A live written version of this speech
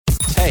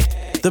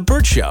The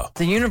Bert Show.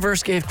 The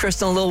universe gave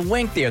Kristen a little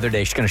wink the other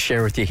day. She's going to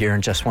share with you here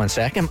in just 1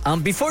 second.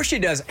 Before she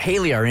does,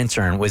 Haley, our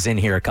intern, was in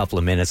here a couple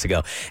of minutes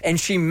ago, and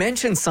she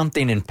mentioned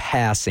something in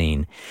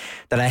passing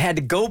that I had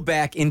to go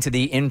back into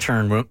the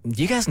intern room.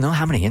 Do you guys know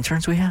how many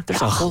interns we have?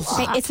 There's a whole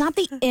lot. It's not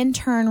the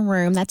intern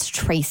room. That's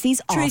Tracy's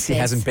office. Tracy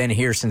hasn't been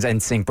here since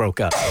NSYNC broke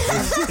up.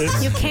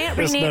 You can't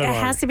rename it. It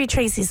has to be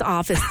Tracy's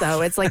office,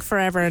 though. It's like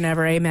forever and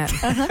ever. Amen.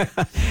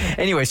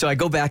 Anyway, so I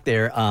go back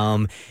there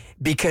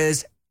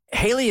because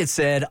Haley had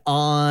said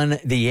on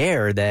the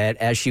air that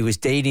as she was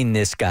dating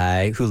this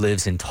guy who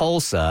lives in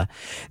Tulsa,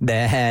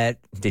 did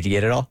you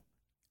get it all?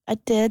 I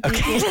did. Okay.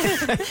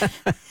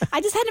 I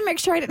just had to make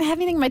sure I didn't have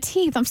anything in my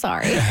teeth. I'm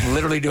sorry.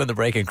 Literally doing the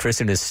break, and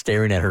Kristen is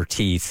staring at her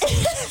teeth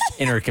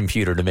in her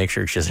computer to make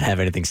sure she doesn't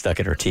have anything stuck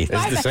in her teeth.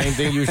 Is it the same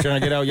thing you were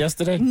trying to get out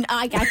yesterday? No,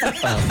 I got that.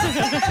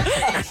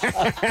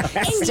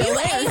 And you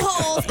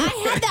a-holes, I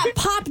had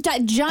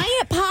that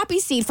giant poppy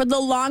seed for the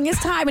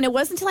longest time, and it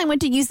wasn't until I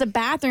went to use the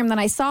bathroom that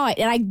I saw it,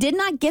 and I did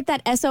not get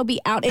that SOB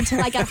out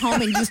until I got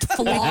home and used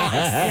floss.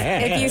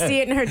 If you see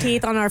it in her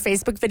teeth on our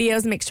Facebook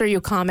videos, make sure you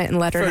comment and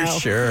let her know. For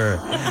sure.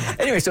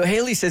 Anyway, so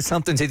Haley said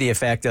something to the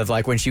effect of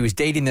like when she was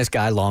dating this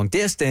guy long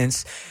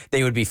distance,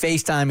 they would be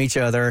FaceTime each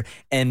other,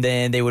 and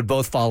then they would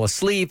both fall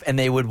asleep, and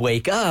they would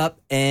wake up,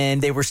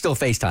 and they were still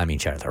FaceTime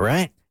each other,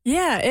 right?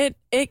 Yeah,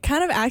 it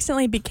kind of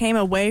accidentally became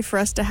a way for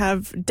us to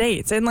have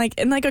dates, and like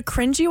in like a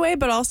cringy way,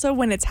 but also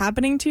when it's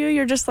happening to you,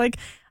 you're just like,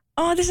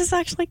 oh, this is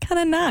actually kind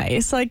of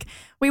nice. Like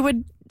we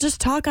would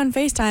just talk on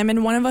FaceTime,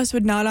 and one of us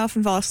would nod off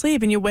and fall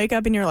asleep, and you wake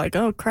up and you're like,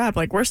 oh crap,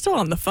 like we're still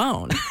on the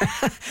phone.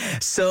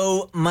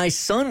 So my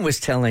son was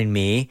telling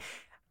me,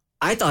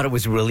 I thought it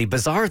was really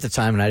bizarre at the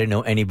time, and I didn't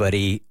know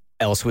anybody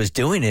else was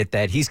doing it,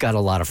 that he's got a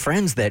lot of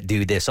friends that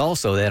do this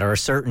also, that are a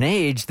certain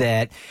age,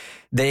 that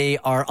they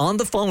are on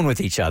the phone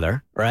with each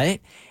other,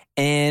 right?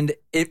 And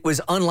it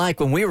was unlike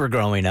when we were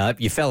growing up.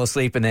 You fell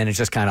asleep and then it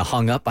just kind of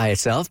hung up by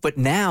itself. But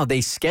now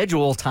they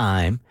schedule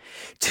time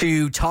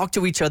to talk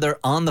to each other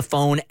on the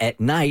phone at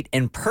night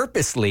and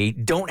purposely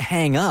don't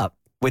hang up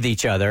with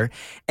each other.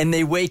 And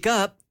they wake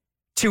up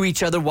to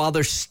each other while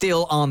they're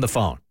still on the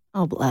phone.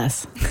 Oh,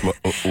 bless.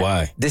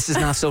 Why? This is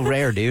not so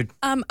rare, dude.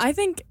 I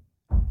think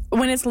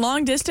when it's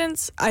long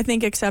distance, I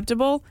think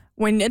acceptable.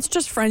 When it's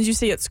just friends you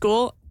see at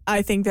school,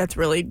 I think that's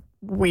really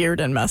weird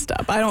and messed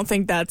up. I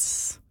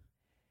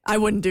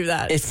wouldn't do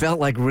that. It felt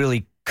like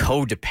really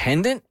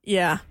codependent.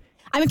 Yeah.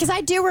 I mean, because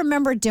I do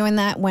remember doing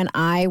that when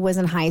I was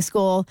in high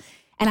school,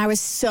 and I was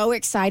so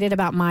excited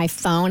about my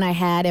phone I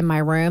had in my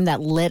room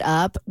that lit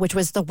up, which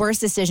was the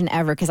worst decision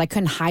ever because I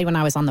couldn't hide when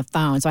I was on the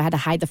phone. So I had to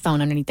hide the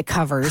phone underneath the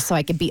covers so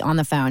I could be on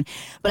the phone.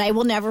 But I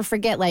will never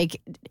forget,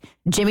 like,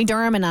 Jimmy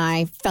Durham and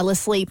I fell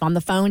asleep on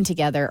the phone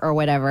together or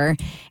whatever.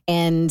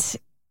 And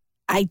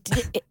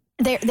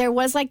there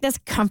was like this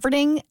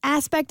comforting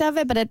aspect of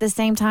it, but at the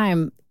same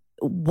time,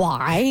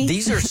 why?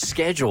 These are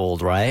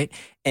scheduled, right?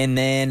 And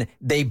then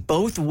they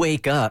both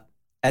wake up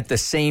at the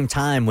same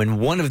time when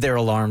one of their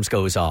alarms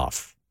goes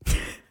off.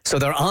 So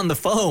they're on the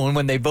phone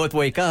when they both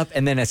wake up,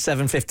 and then at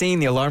 7:15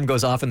 the alarm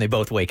goes off and they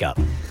both wake up.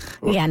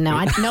 Yeah,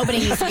 no, nobody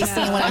needs to be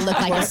seeing what I look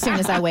like as soon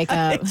as I wake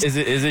up. Is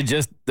it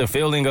just the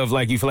feeling of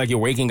like you feel like you're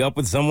waking up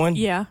with someone?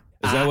 Yeah.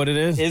 Is that what it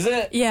is? Is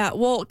it? Yeah,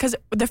 well, because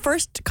the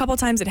first couple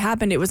times it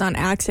happened, it was on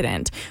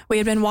accident. We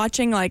had been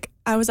watching, like,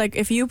 I was like,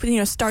 if you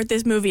start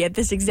this movie at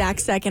this exact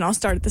second, I'll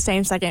start at the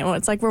same second. Well,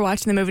 it's like we're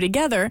watching the movie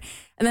together,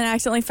 and then I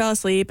accidentally fell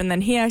asleep, and then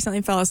he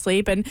accidentally fell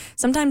asleep. And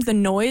sometimes the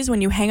noise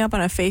when you hang up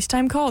on a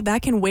FaceTime call,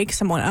 that can wake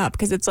someone up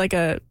because it's like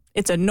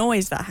it's a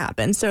noise that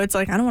happens. So it's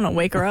like, I don't want to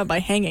wake her up by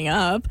hanging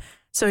up,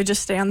 so we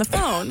just stay on the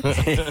phone.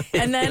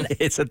 And then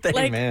it's a thing,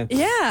 like, man.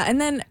 Yeah, and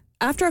then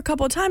after a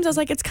couple of times, I was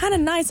like, it's kind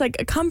of nice,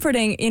 like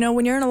comforting,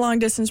 when you're in a long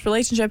distance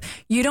relationship,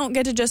 you don't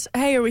get to just,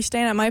 hey, are we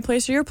staying at my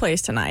place or your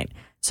place tonight?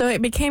 So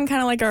it became kind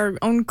of like our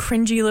own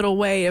cringy little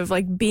way of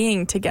like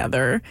being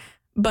together.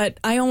 But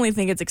I only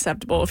think it's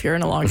acceptable if you're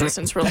in a long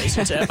distance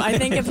relationship. I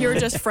think if you're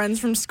just friends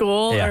from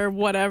school or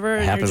whatever,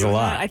 it happens a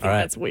lot. I think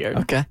that's weird.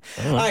 Okay.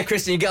 All right,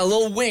 Kristen, you got a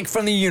little wink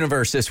from the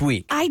universe this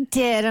week. I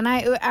did, and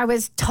I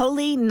was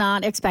totally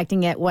not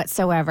expecting it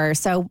whatsoever.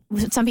 So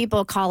some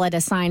people call it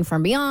a sign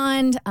from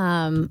beyond.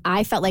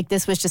 I felt like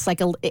this was just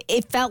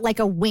it felt like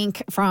a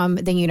wink from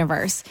the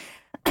universe.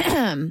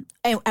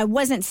 I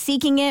wasn't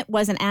seeking it,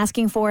 wasn't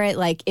asking for it.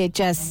 Like it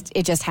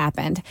just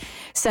happened.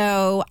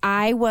 So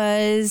I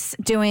was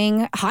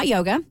doing hot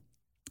yoga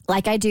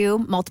like I do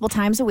multiple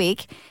times a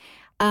week.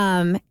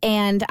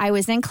 And I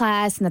was in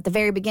class, and at the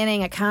very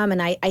beginning I come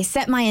and I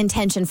set my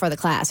intention for the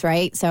class,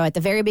 right? So at the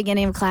very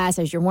beginning of class,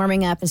 as you're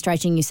warming up and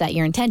stretching, you set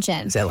your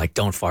intention. Is that like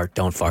don't fart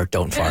during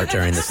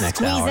this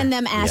next hour? Squeezing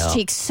them ass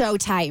cheeks so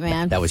tight,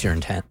 man. That was your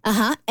intent.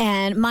 Uh-huh.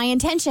 And my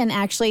intention,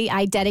 actually,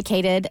 I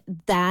dedicated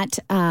that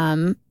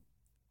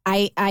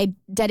I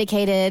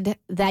dedicated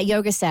that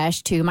yoga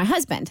sesh to my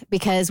husband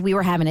because we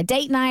were having a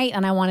date night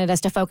and I wanted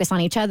us to focus on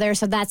each other.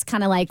 So that's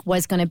kind of like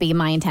was going to be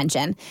my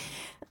intention.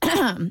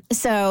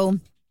 So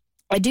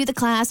I do the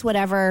class,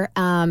 whatever.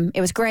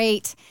 It was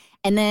great.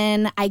 And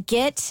then I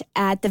get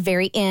at the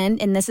very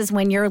end, and this is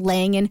when you're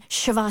laying in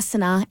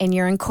Shavasana and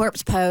you're in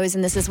corpse pose.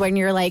 And this is when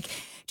you're like,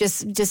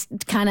 just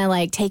kind of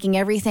like taking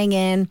everything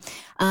in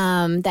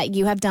that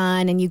you have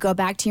done, and you go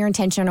back to your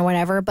intention or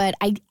whatever. But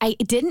I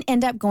didn't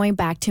end up going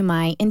back to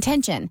my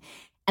intention.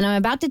 And I'm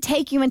about to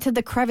take you into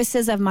the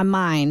crevices of my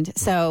mind.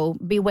 So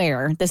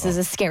beware. This is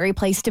a scary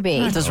place to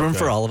be. There's room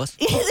for all of us.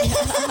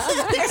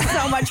 There's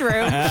so much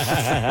room.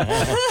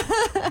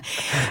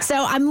 So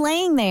I'm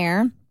laying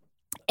there,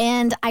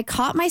 and I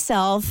caught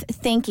myself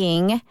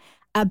thinking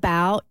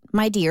about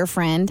my dear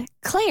friend,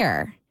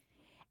 Claire.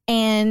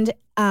 And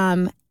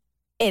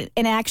it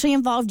actually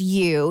involved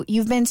you.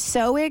 You've been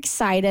so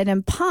excited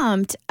and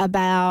pumped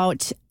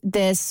about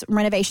this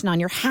renovation on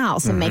your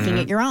house and making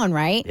it your own,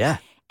 right? Yeah.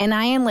 And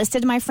I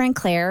enlisted my friend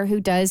Claire,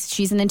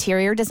 she's an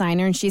interior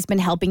designer, and she's been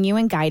helping you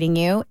and guiding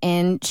you.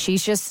 And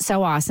she's just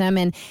so awesome.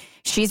 And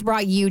she's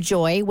brought you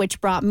joy,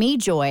 which brought me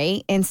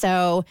joy. And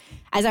so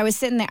as I was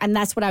sitting there, and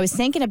that's what I was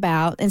thinking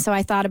about. And so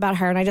I thought about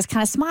her, and I just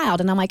kind of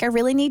smiled. And I'm like, I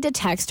really need to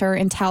text her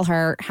and tell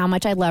her how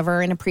much I love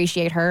her and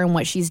appreciate her and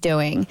what she's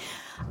doing.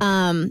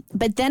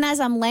 But then as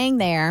I'm laying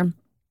there,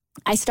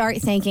 I start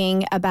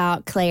thinking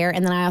about Claire,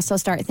 and then I also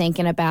start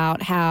thinking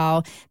about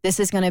how this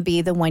is going to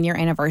be the 1-year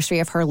anniversary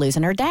of her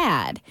losing her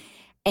dad.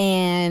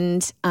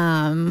 And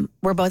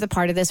we're both a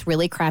part of this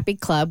really crappy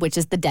club, which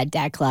is the Dead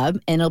Dad Club.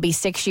 And it'll be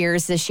 6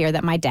 years this year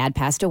that my dad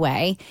passed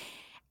away.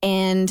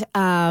 And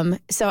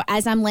so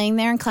as I'm laying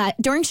there in class,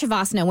 during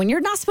Shavasana, when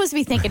you're not supposed to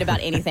be thinking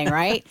about anything,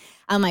 right?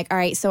 I'm like, all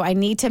right, so I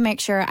need to make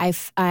sure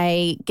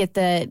I get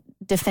the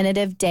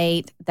definitive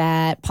date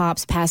that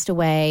Pops passed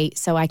away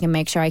so I can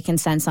make sure I can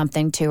send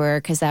something to her,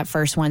 because that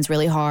first one's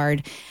really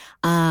hard.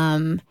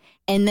 And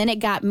then it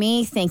got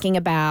me thinking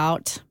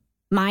about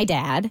my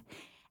dad.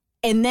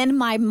 And then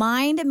my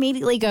mind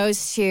immediately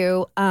goes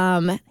to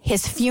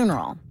his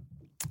funeral.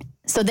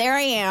 So there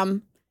I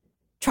am,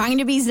 trying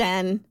to be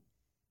Zen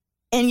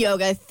in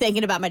yoga,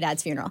 thinking about my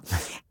dad's funeral.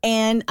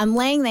 And I'm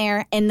laying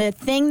there, and the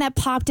thing that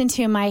popped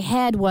into my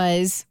head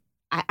was,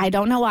 I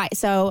don't know why.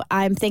 So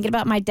I'm thinking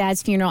about my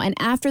dad's funeral. And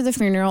after the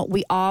funeral,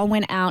 we all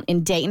went out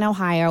in Dayton,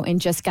 Ohio,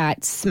 and just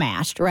got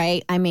smashed,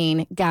 right? I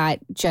mean,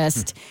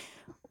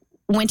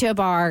 went to a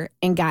bar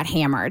and got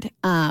hammered,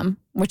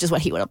 which is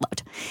what he would have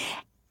loved.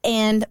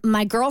 And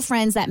my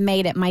girlfriends that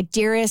made it, my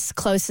dearest,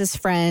 closest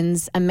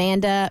friends,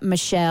 Amanda,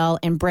 Michelle,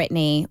 and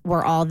Brittany,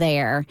 were all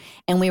there.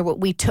 And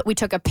we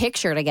took a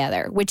picture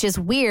together, which is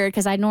weird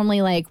because I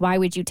normally why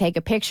would you take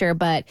a picture?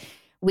 But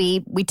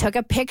we took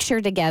a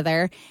picture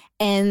together.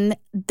 And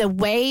the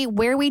way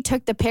where we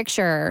took the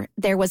picture,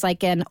 there was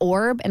like an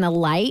orb and a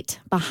light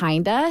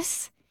behind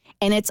us.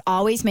 And it's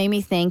always made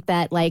me think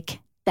that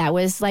that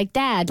was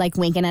Dad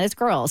winking at his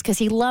girls, because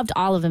he loved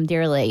all of them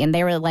dearly. And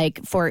they were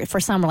for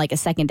some were a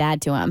second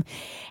dad to him.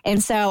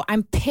 And so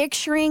I'm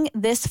picturing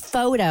this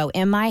photo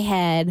in my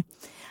head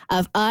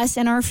of us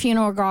in our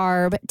funeral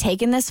garb,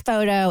 taking this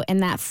photo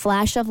and that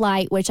flash of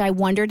light, which I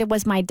wondered it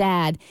was my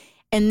dad.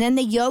 And then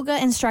the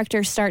yoga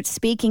instructor starts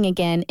speaking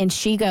again, and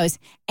she goes,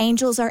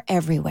 "Angels are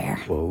everywhere."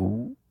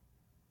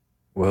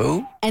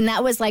 Whoa. And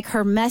that was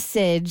her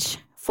message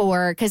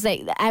because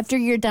after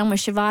you're done with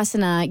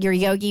Shavasana, your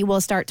yogi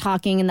will start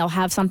talking and they'll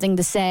have something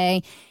to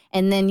say.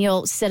 And then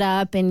you'll sit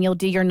up and you'll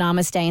do your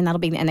namaste, and that'll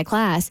be the end of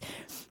class.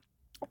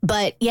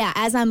 But yeah,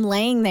 as I'm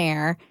laying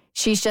there,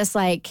 she's just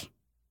like,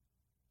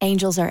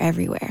 "Angels are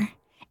everywhere."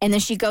 And then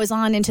she goes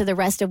on into the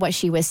rest of what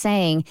she was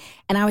saying.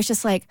 And I was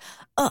just like,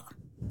 oh.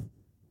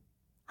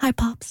 Hi,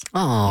 Pops.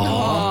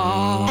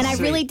 Aww. And I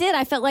really did.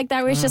 I felt like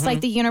that was just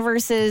the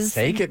universe's...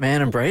 Take it,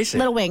 man. Embrace it.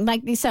 Little wing.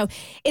 So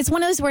it's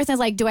one of those where things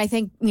do I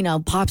think,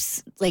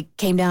 Pops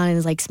came down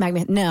and smacked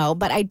me? No,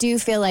 but I do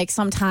feel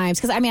sometimes,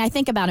 because I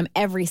think about him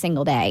every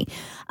single day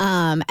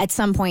at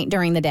some point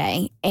during the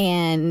day.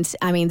 And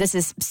this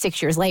is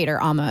 6 years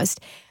later almost.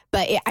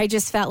 But I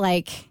just felt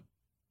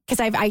because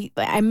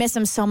I miss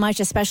him so much,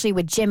 especially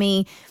with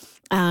Jimmy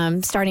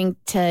starting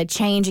to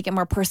change and get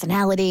more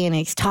personality, and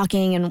he's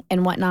talking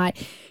and whatnot.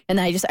 And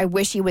then I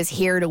wish he was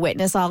here to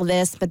witness all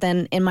this. But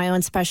then in my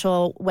own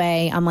special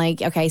way, I'm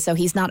okay, so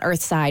he's not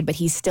Earthside, but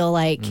he's still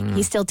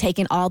he's still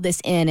taking all this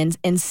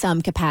in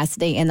some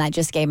capacity. And that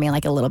just gave me a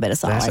little bit of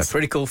solace. That's a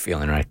pretty cool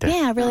feeling right there.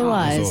 Yeah, it really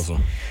was. That's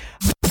awesome.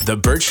 The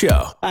Bert Show.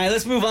 All right,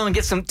 let's move on and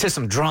get to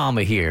some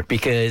drama here,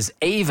 because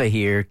Ava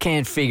here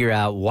can't figure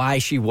out why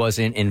she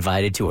wasn't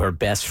invited to her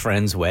best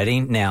friend's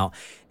wedding. Now,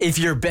 if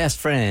you're best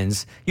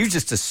friends, you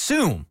just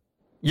assume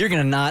you're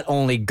going to not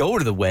only go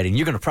to the wedding,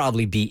 you're going to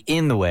probably be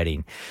in the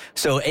wedding.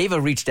 So Ava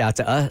reached out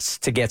to us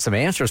to get some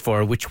answers for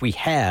her, which we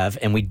have,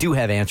 and we do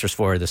have answers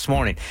for her this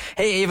morning.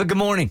 Hey, Ava, good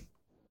morning.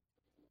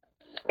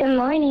 Good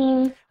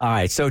morning. All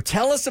right, so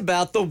tell us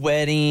about the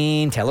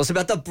wedding. Tell us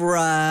about the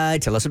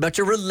bride. Tell us about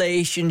your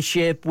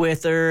relationship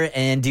with her.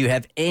 And do you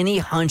have any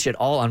hunch at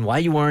all on why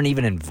you weren't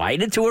even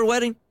invited to her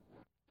wedding?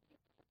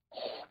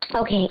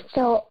 Okay,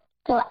 so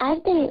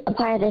I've been a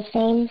part of the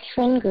same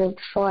friend group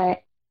for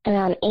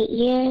around 8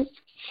 years.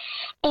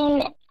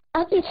 And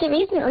up until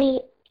recently,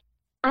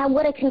 I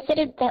would have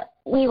considered that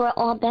we were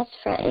all best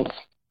friends.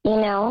 you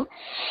know?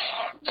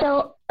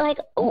 So, like,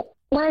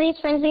 one of these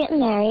friends is getting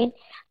married.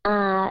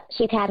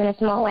 She's having a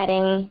small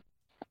wedding,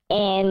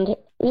 and,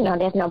 you know,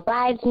 there's no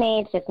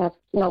bridesmaids, there's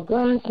no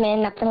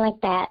groomsmen, nothing like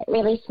that.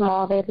 Really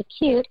small, really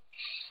cute.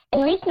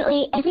 And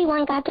recently,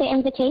 everyone got their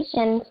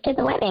invitations to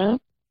the wedding,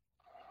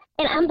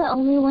 and I'm the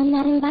only one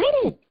not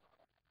invited.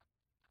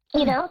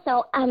 You know,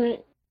 so I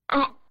didn't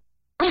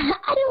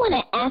want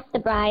to ask the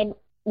bride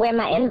where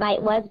my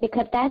invite was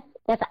because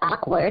that's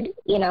awkward.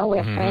 You know,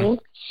 we're friends.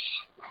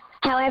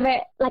 However,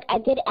 like, I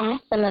did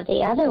ask some of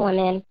the other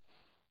women,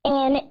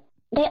 and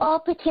they all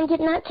pretended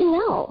not to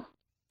know.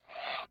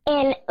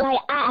 And, like,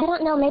 I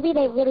don't know, maybe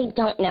they really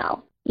don't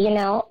know, you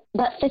know,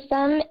 but for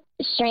some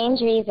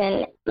strange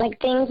reason, like,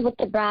 things with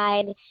the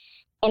bride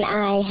and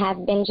I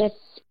have been just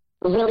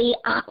really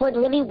awkward,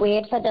 really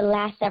weird for the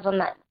last several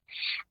months.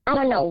 I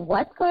don't know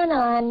what's going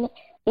on.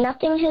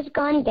 Nothing has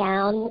gone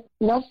down,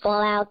 no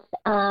fallouts.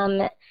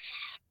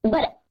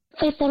 But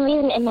for some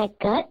reason in my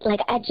gut,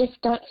 like, I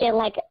just don't feel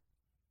like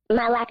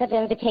my lack of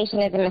invitation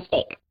is a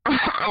mistake.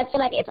 I feel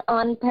like it's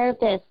on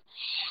purpose.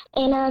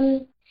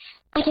 And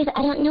I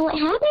don't know what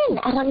happened.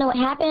 I don't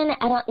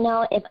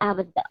know if I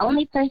was the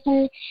only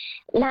person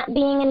not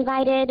being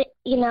invited,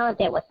 you know, if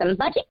there was some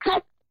budget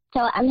cuts.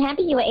 So I'm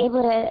happy you were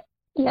able to,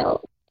 you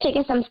know,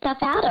 figure some stuff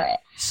out of it.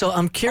 So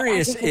I'm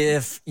curious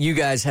if you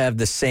guys have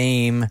the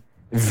same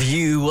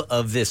view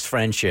of this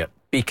friendship,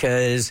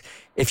 because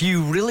if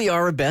you really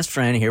are a best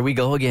friend, here we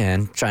go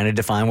again, trying to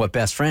define what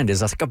best friend is.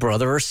 That's like a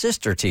brother or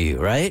sister to you,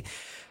 right?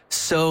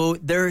 So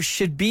there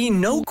should be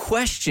no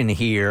question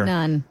here.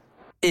 None.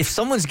 If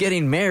someone's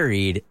getting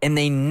married and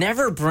they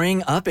never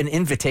bring up an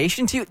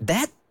invitation to you,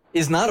 that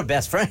is not a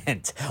best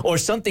friend. Or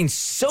something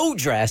so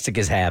drastic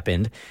has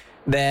happened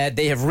that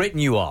they have written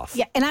you off.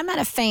 Yeah, and I'm not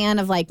a fan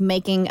of, like,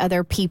 making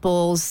other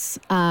people's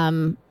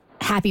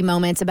happy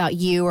moments about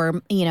you,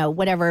 or, you know,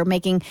 whatever,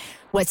 making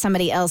what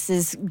somebody else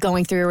is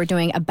going through or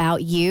doing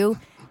about you.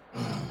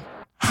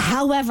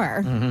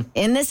 However,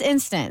 in this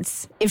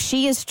instance, if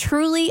she is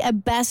truly a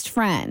best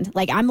friend,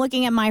 like, I'm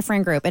looking at my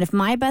friend group, and if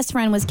my best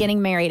friend was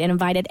getting married and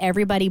invited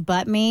everybody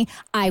but me,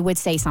 I would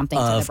say something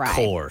to the bride. Of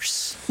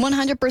course.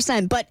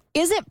 100%. But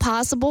is it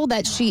possible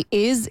that she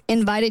is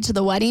invited to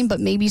the wedding, but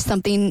maybe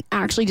something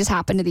actually just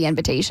happened to the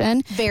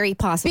invitation? Very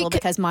possible,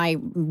 because my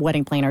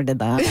wedding planner did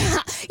that.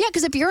 Yeah,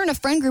 because if you're in a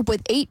friend group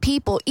with 8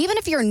 people, even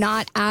if you're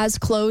not as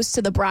close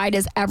to the bride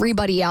as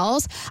everybody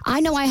else, I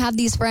know I have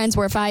these friends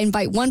where if I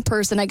invite one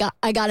person, I got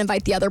to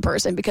invite the other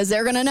person because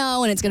they're going to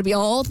know and it's going to be a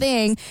whole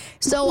thing.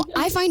 So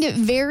I find it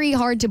very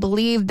hard to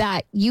believe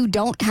that you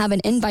don't have an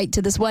invite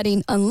to this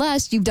wedding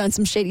unless you've done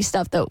some shady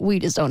stuff that we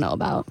just don't know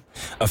about.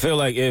 I feel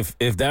like if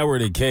that were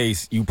the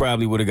case, you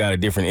probably would have got a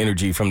different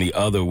energy from the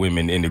other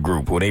women in the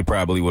group, where they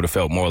probably would have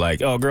felt more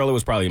like, oh, girl, it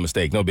was probably a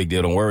mistake. No big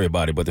deal. Don't worry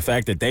about it. But the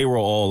fact that they were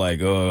all like,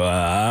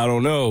 I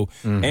don't know.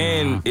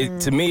 And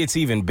to me, it's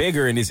even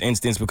bigger in this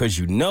instance because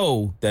you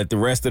know that the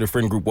rest of the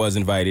friend group was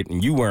invited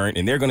and you weren't,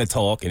 and they're going to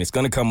talk and it's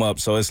going to come up.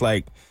 So it's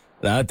like,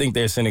 I think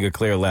they're sending a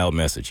clear, loud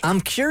message. I'm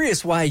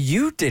curious why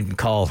you didn't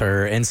call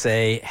her and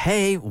say,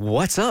 hey,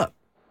 what's up?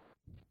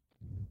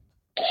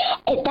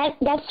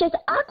 That's just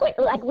awkward.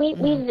 Like,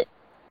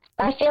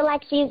 I feel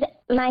like she's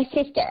my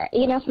sister,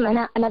 you know,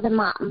 from another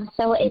mom.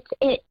 So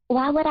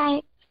why would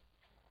I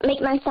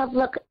make myself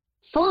look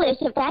foolish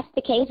if that's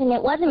the case and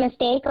it was a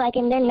mistake, like,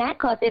 and then that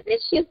causes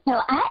issues? So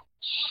I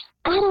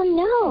don't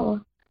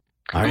know.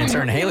 Our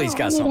intern Haley's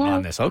got something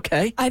on this.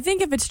 Okay. I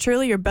think if it's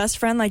truly your best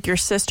friend, like your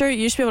sister,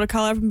 you should be able to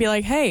call her up and be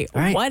like, hey,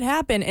 what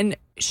happened? And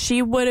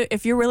she would,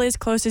 if you're really as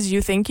close as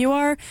you think you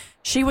are,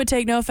 she would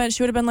take no offense.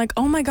 She would have been like,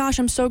 oh my gosh,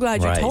 I'm so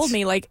glad you told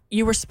me. Like,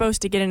 you were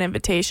supposed to get an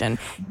invitation.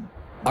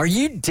 Are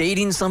you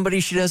dating somebody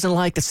she doesn't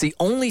like? That's the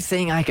only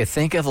thing I could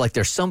think of. Like,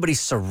 there's somebody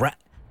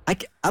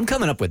I'm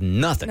coming up with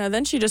nothing. No,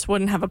 then she just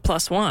wouldn't have a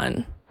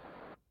 +1.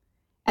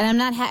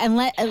 And I'm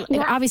not,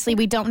 obviously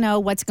we don't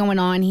know what's going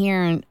on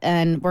here,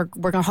 and we're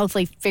going to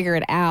hopefully figure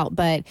it out.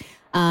 But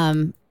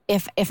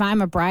if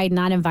I'm a bride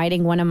not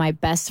inviting one of my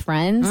best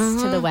friends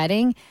to the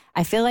wedding,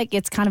 I feel like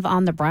it's kind of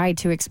on the bride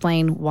to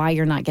explain why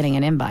you're not getting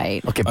an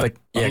invite. Okay, but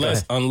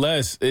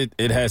unless it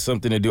has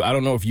something to do. I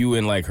don't know if you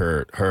and like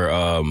her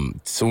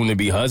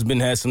soon-to-be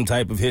husband has some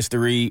type of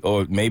history,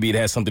 or maybe it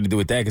has something to do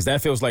with that, because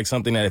that feels like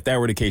something that if that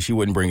were the case, she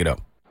wouldn't bring it up.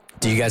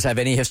 Do you guys have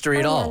any history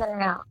at all?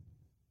 No.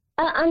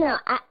 No,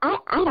 I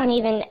don't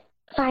even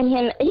find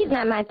him. He's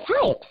not my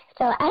type.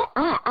 So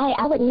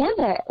I would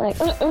never like.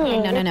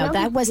 No.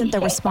 That wasn't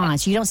the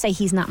response. You don't say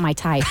he's not my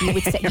type. You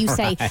would say,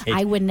 say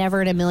I would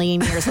never in a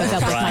million years hook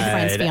up with my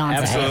friend's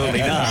fiance. Absolutely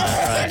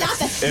not.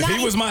 If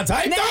he was my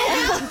type, though.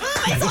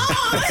 You know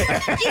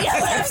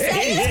what I'm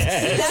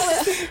saying?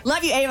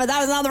 Love you, Ava. That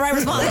was not the right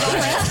response.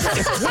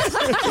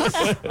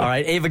 All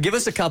right, Ava, give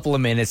us a couple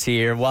of minutes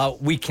here. While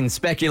we can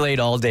speculate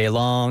all day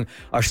long,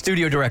 our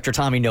studio director,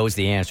 Tommy, knows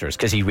the answers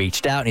because he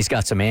reached out and he's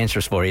got some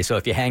answers for you. So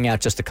if you hang out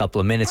just a couple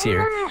of minutes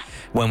here,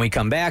 when we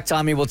come back,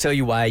 Tommy will tell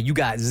you why you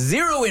got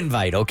 0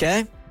 invite,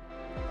 okay?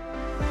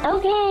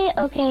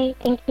 Okay.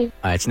 Thank you. All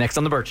right, it's next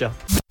on The Burt Show.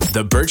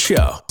 The Burt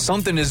Show.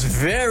 Something is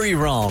very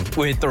wrong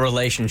with the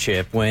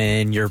relationship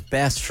when your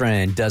best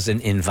friend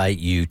doesn't invite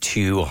you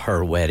to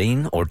her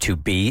wedding or to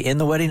be in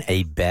the wedding,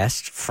 a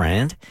best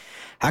friend.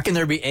 How can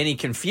there be any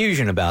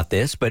confusion about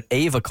this? But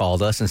Ava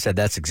called us and said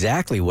that's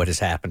exactly what has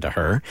happened to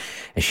her,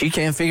 and she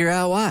can't figure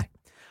out why.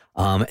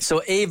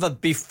 So, Ava,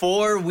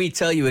 before we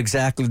tell you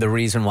exactly the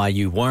reason why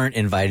you weren't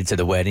invited to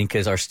the wedding,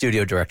 because our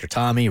studio director,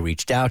 Tommy,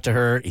 reached out to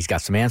her. He's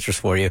got some answers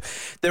for you.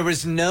 There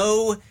was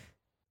no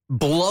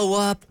blow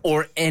up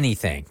or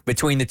anything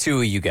between the two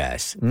of you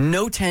guys.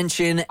 No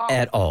tension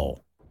at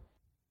all.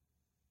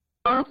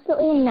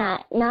 Absolutely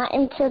not. Not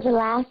until the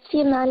last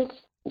few months.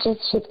 Just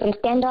she's been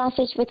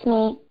standoffish with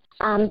me.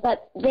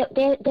 But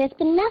there's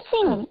been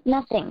nothing.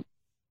 Nothing.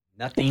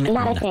 Not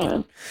a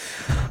thing.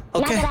 Okay.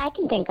 Not that I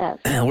can think of.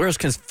 We're as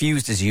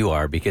confused as you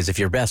are, because if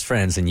you're best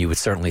friends, then you would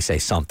certainly say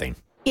something.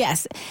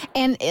 Yes.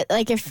 And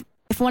if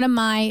one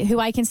of who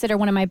I consider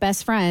one of my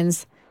best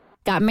friends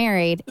got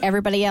married,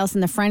 everybody else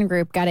in the friend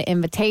group got an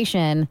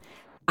invitation,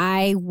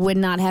 I would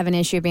not have an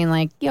issue being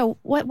like, yo,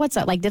 what's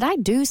up? Like, did I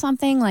do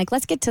something? Like,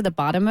 let's get to the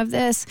bottom of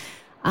this.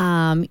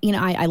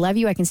 I love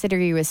you. I consider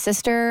you a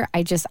sister.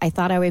 I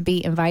thought I would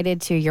be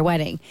invited to your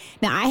wedding.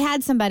 Now, I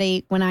had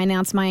somebody, when I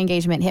announced my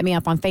engagement, hit me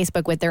up on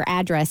Facebook with their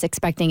address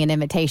expecting an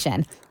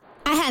invitation.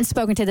 I hadn't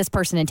spoken to this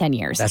person in 10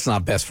 years. That's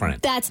not best friend.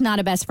 That's not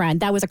a best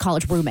friend. That was a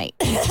college roommate.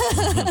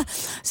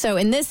 So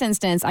in this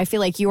instance, I feel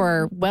like you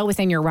are well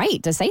within your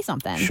right to say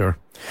something. Sure.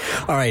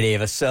 All right,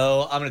 Ava.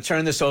 So I'm going to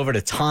turn this over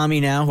to Tommy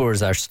now, who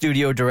is our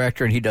studio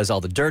director, and he does all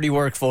the dirty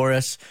work for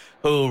us,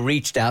 who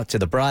reached out to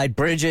the bride,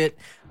 Bridget,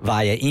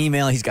 via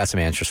email. He's got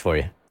some answers for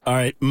you. All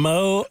right.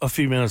 Mo, a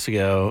few minutes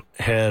ago,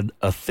 had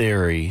a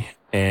theory,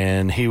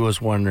 and he was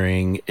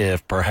wondering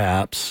if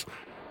perhaps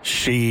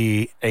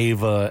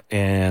Ava,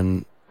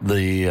 and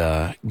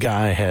the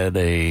guy had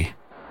a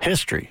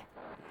history.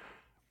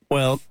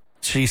 Well,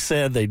 she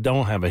said they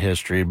don't have a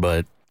history,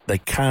 but they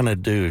kind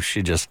of do.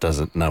 She just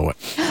doesn't know it.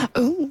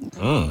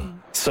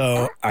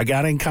 So I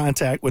got in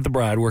contact with the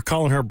bride. We're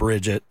calling her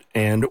Bridget,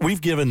 and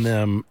we've given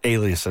them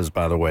aliases,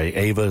 by the way.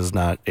 Ava is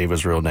not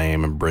Ava's real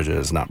name, and Bridget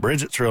is not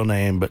Bridget's real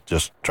name, but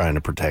just trying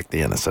to protect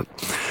the innocent.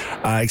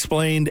 I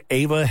explained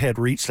Ava had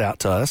reached out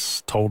to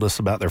us, told us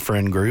about their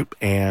friend group,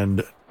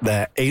 and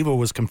that Ava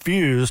was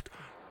confused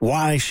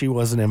why she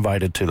wasn't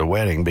invited to the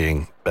wedding,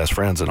 being best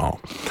friends and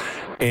all.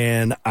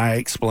 And I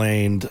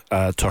explained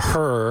to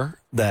her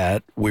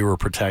that we were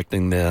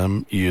protecting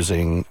them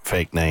using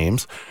fake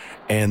names,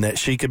 and that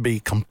she could be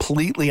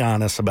completely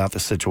honest about the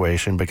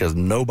situation because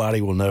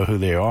nobody will know who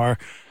they are.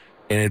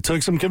 And it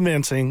took some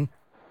convincing,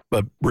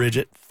 but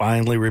Bridget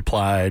finally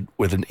replied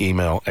with an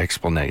email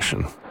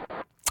explanation.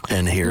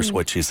 And here's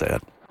what she said.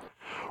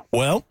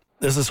 Well,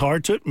 this is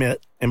hard to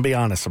admit and be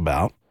honest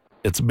about.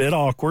 It's a bit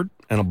awkward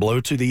and a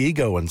blow to the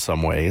ego in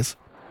some ways.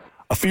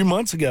 A few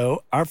months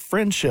ago, our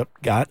friendship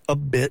got a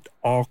bit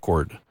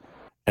awkward,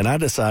 and I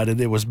decided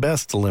it was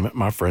best to limit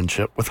my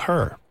friendship with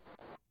her.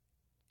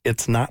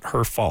 It's not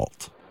her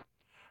fault.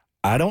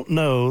 I don't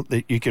know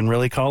that you can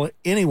really call it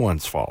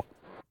anyone's fault.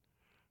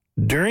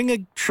 During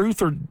a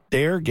truth or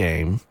dare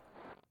game,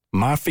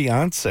 my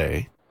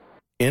fiance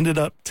ended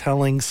up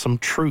telling some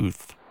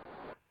truth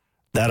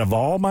that of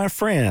all my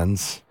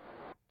friends,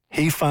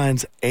 he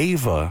finds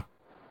Ava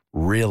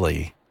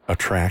really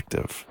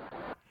attractive.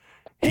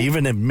 He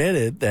even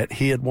admitted that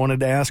he had wanted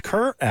to ask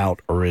her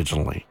out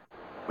originally,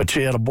 but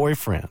she had a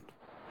boyfriend.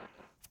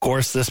 Of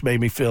course, this made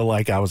me feel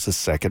like I was his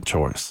second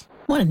choice.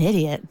 What an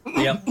idiot.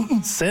 Yep.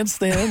 Since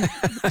then,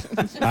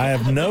 I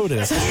have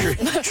noticed.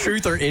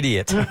 Truth or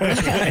idiot.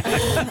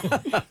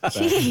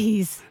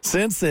 Jeez.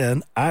 Since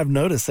then, I've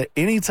noticed that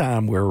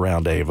anytime we're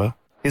around Ava,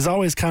 he's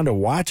always kind of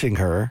watching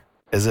her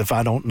as if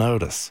I don't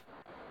notice.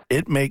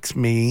 It makes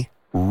me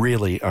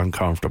really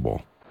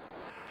uncomfortable.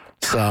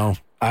 So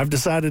I've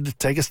decided to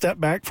take a step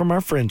back from our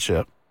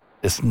friendship.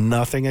 It's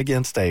nothing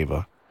against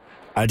Ava.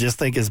 I just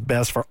think it's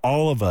best for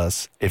all of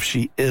us if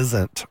she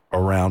isn't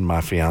around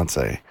my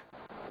fiance.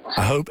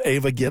 I hope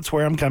Ava gets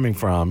where I'm coming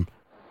from.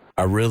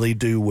 I really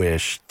do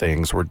wish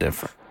things were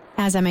different.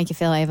 How does that make you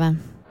feel, Ava?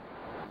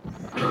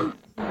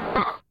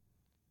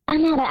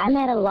 I'm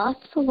at a loss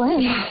for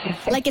words.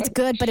 Like it's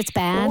good, but it's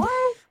bad?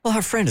 What? Well,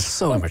 her friend is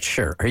so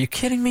immature. Are you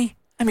kidding me?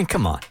 I mean,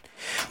 come on.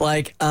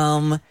 Like,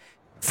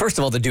 first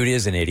of all, the dude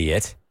is an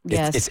idiot.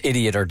 Yes. It's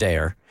idiot or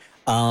dare.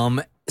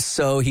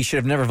 So he should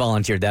have never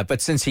volunteered that. But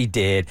since he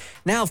did,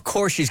 now, of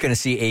course, she's going to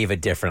see Ava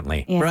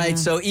differently, right?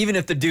 So even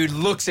if the dude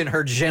looks in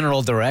her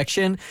general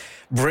direction,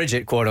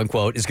 Bridget, quote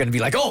unquote, is going to be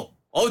like, oh,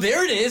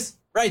 there it is.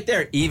 Right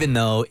there. Even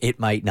though it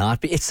might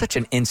not be. It's such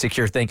an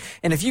insecure thing.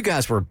 And if you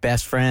guys were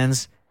best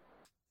friends,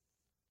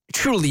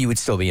 truly you would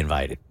still be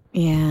invited.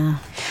 Yeah.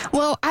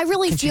 Well, I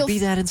really Could feel you be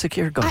that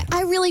insecure? Go ahead.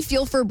 I really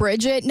feel for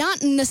Bridget,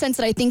 not in the sense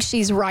that I think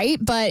she's right,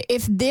 but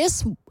if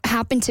this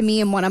happened to me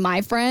and one of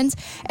my friends,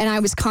 and I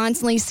was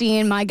constantly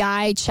seeing my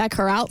guy check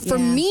her out. For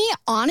me,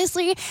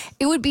 honestly,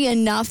 it would be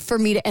enough for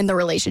me to end the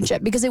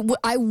relationship because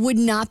I would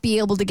not be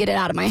able to get it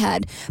out of my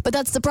head. But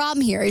that's the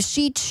problem here is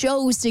she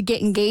chose to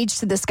get engaged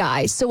to this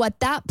guy. So at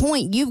that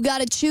point, you've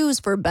got to choose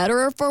for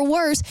better or for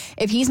worse.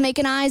 If he's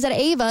making eyes at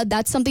Ava,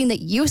 that's something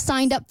that you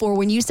signed up for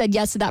when you said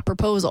yes to that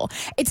proposal.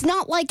 It's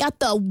not like at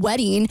the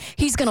wedding,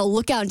 he's going to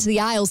look out into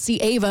the aisle, see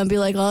Ava, and be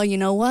like, oh, you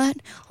know what?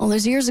 All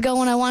those years ago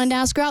when I wanted to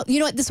ask her out, you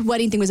know what? This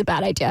wedding thing was a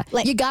bad idea.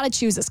 Like, you got to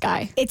choose this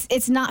guy.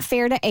 It's not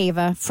fair to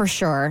Ava, for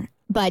sure.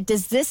 But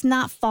does this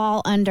not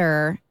fall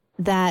under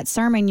that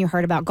sermon you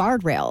heard about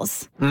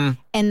guardrails?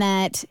 And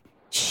that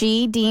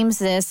she deems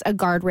this a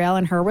guardrail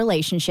in her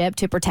relationship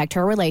to protect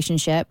her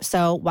relationship.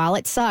 So while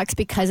it sucks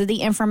because of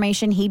the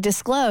information he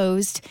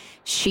disclosed,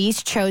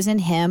 she's chosen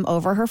him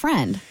over her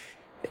friend.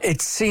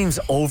 It seems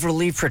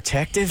overly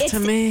protective to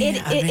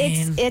me.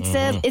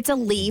 It's a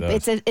leap.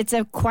 It's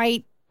a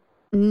quite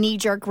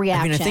knee-jerk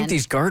reaction. I think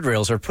these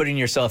guardrails are putting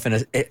yourself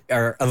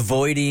are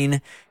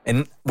avoiding,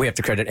 and we have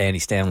to credit Andy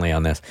Stanley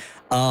on this,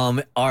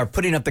 are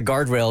putting up the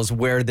guardrails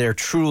where there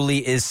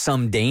truly is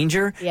some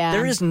danger. Yeah.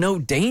 There is no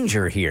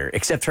danger here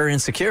except her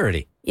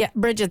insecurity. Yeah,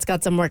 Bridget's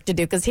got some work to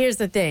do because here's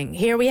the thing.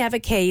 Here we have a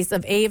case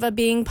of Ava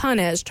being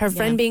punished, her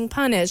friend being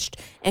punished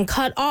and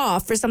cut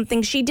off for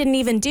something she didn't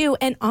even do.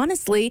 And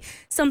honestly,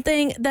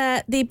 something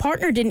that the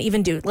partner didn't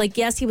even do. Like,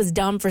 yes, he was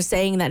dumb for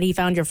saying that he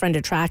found your friend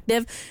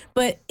attractive,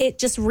 but it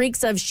just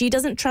reeks of she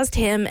doesn't trust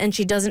him and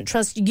she doesn't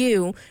trust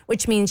you,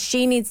 which means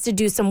she needs to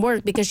do some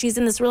work because she's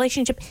in this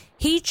relationship.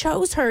 He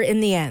chose her in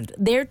the end.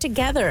 They're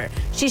together.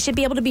 She should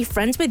be able to be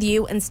friends with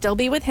you and still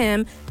be with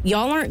him.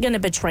 Y'all aren't going to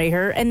betray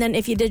her. And then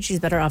if you did, she's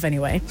better off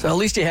anyway. So at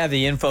least you have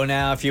the info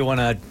now if you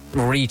want to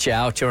reach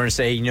out to her and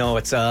say, you know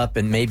what's up,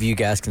 and maybe you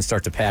guys can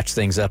start to patch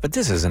things up. But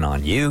this isn't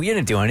on you. You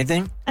didn't do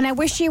anything. And I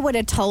wish she would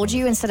have told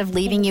you instead of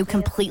leaving you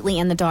completely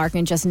in the dark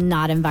and just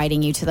not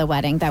inviting you to the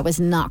wedding. That was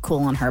not cool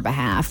on her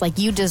behalf. Like,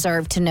 you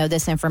deserve to know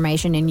this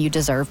information and you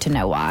deserve to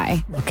know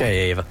why.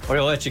 Okay, Ava. We're going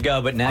to let you go,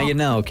 but now you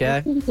know,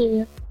 okay? Thank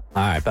you.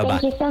 All right, bye-bye.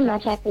 Thank you so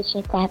much. I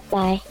appreciate that.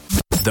 Bye.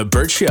 The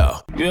Burt Show.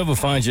 You ever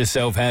find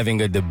yourself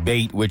having a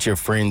debate with your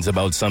friends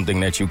about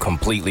something that you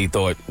completely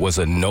thought was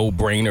a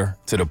no-brainer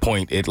to the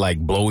point it like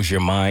blows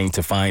your mind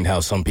to find how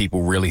some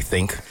people really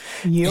think?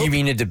 You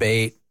mean a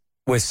debate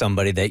with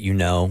somebody that you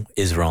know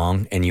is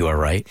wrong and you are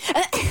right?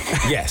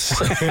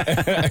 Yes.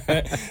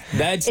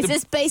 Is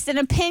this based in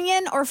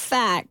opinion or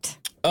fact?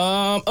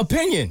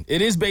 Opinion.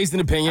 It is based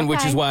in opinion,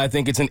 which is why I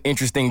think it's an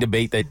interesting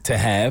debate to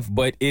have,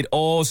 but it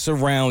all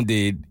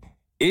surrounded,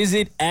 is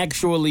it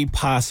actually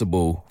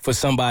possible for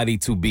somebody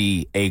to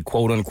be a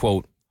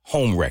quote-unquote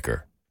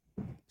homewrecker?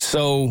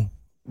 So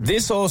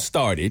this all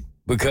started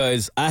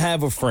because I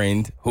have a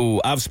friend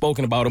who I've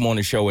spoken about him on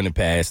the show in the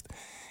past.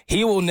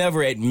 He will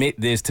never admit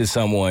this to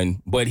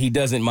someone, but he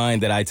doesn't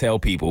mind that I tell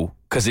people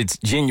because it's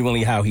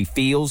genuinely how he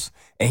feels.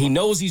 And he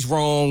knows he's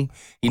wrong.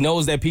 He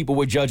knows that people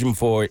would judge him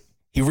for it.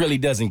 He really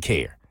doesn't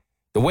care.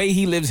 The way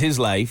he lives his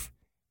life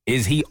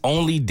is he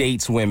only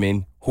dates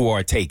women who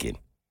are taken.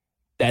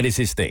 That is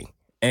his thing.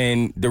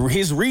 And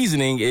his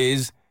reasoning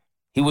is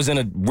he was in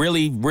a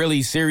really,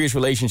 really serious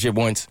relationship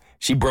once.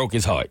 She broke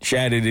his heart,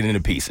 shattered it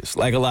into pieces,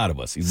 like a lot of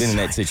us. He's been in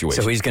that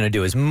situation. So he's going to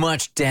do as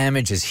much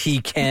damage as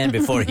he can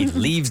before he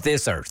leaves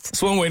this earth.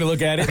 That's one way to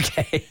look at it.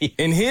 Okay.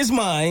 In his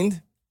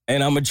mind,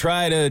 and I'm going to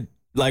try to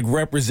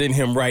represent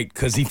him right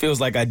because he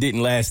feels like I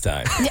didn't last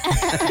time.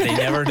 They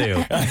never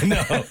do. I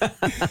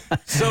know.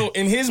 So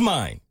in his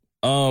mind,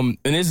 and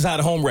this is how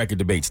the homewrecker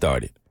debate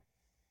started.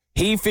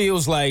 He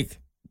feels like,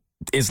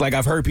 it's like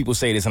I've heard people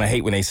say this and I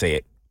hate when they say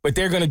it, but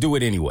they're going to do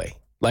it anyway.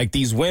 Like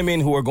these women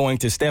who are going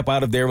to step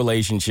out of their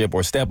relationship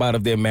or step out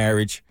of their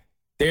marriage,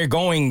 they're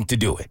going to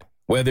do it.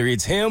 Whether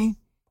it's him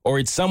or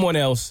it's someone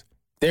else,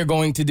 they're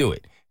going to do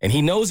it. And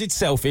he knows it's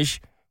selfish,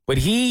 but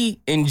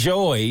he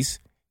enjoys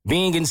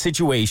being in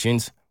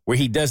situations where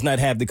he does not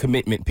have the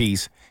commitment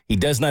piece. He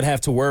does not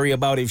have to worry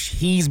about if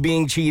he's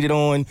being cheated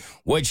on,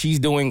 what she's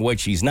doing, what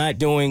she's not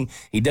doing.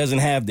 He doesn't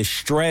have the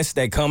stress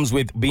that comes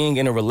with being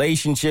in a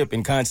relationship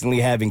and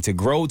constantly having to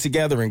grow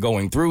together and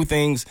going through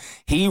things.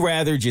 He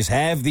rather just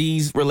have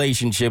these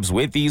relationships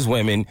with these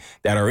women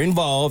that are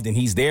involved and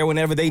he's there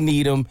whenever they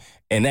need him.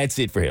 And that's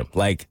it for him.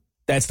 Like,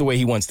 that's the way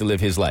he wants to live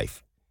his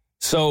life.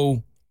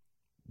 So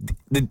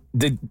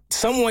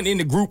someone in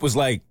the group was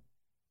like,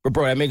 but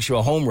bro, that makes you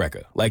a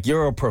homewrecker. Like,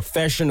 you're a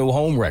professional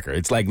homewrecker.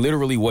 It's like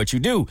literally what you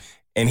do.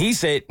 And he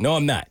said, no,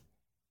 I'm not.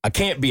 I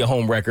can't be a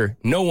homewrecker.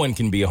 No one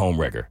can be a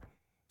homewrecker.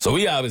 So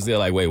he obviously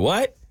like, wait,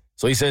 what?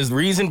 So he says the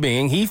reason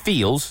being he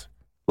feels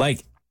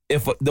like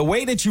if the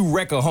way that you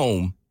wreck a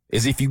home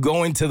is if you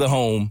go into the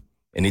home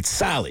and it's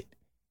solid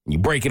and you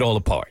break it all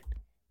apart.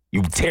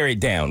 You tear it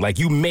down. Like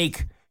you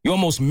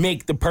almost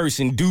make the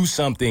person do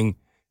something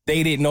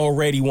they didn't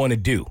already want to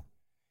do.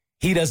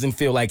 He doesn't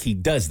feel like he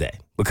does that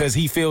because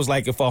he feels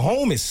like if a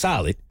home is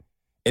solid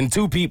and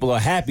two people are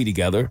happy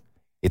together,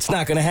 it's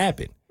not going to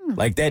happen.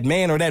 Like that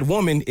man or that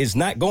woman is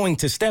not going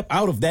to step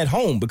out of that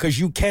home because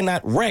you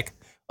cannot wreck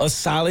a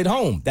solid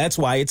home. That's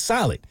why it's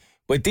solid.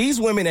 But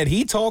these women that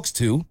he talks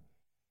to,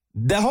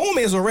 the home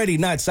is already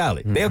not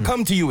solid. Mm-hmm. They'll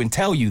come to you and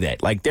tell you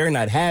that. Like, they're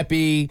not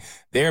happy.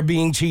 They're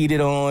being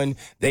cheated on.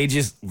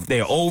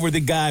 They're over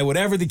the guy,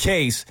 whatever the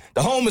case.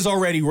 The home is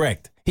already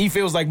wrecked. He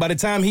feels like by the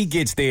time he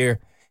gets there,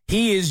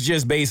 he is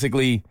just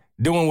basically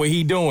doing what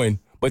he's doing.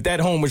 But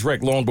that home was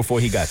wrecked long before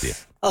he got there.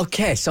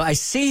 Okay, so I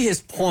see his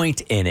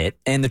point in it.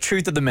 And the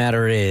truth of the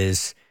matter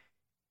is,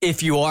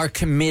 if you are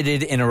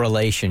committed in a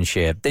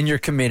relationship, then you're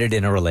committed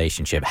in a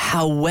relationship.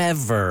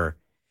 However,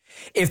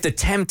 if the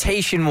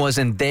temptation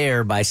wasn't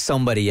there by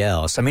somebody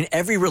else, I mean,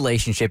 every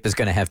relationship is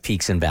going to have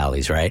peaks and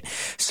valleys, right?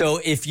 So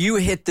if you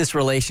hit this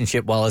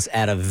relationship while it's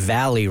at a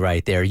valley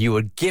right there, you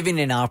were giving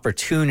an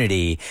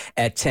opportunity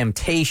at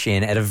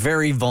temptation at a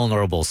very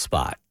vulnerable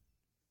spot.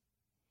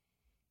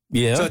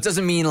 Yeah. So it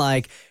doesn't mean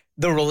like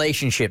the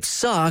relationship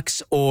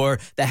sucks or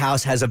the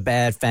house has a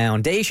bad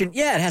foundation.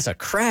 Yeah, it has a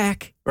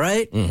crack,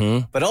 right?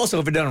 Mm-hmm. But also,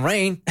 if it doesn't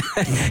rain,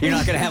 you're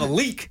not going to have a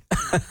leak.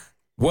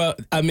 Well,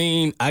 I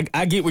mean,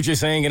 I get what you're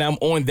saying, and I'm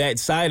on that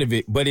side of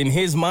it. But in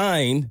his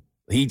mind,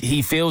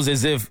 he feels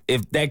as if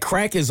that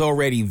crack is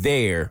already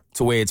there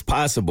to where it's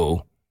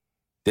possible,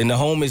 then the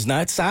home is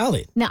not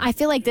solid. Now, I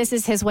feel like this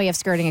is his way of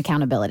skirting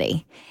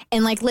accountability.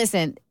 And like,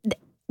 listen,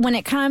 when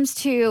it comes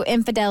to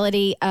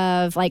infidelity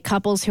of like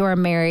couples who are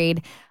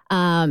married,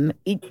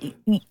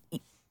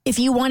 if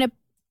you want to,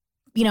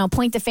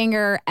 point the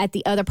finger at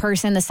the other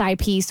person, the side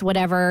piece,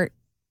 whatever,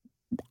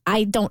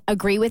 I don't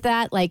agree with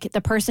that. Like,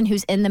 the person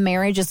who's in the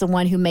marriage is the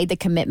one who made the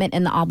commitment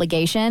and the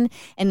obligation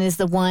and is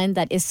the one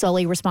that is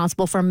solely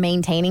responsible for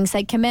maintaining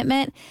said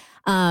commitment.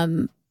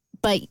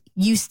 But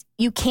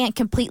you can't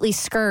completely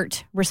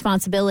skirt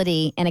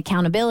responsibility and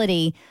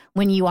accountability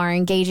when you are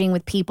engaging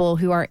with people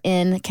who are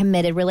in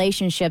committed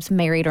relationships,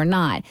 married or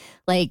not.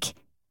 Like,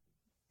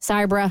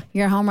 sorry, bro,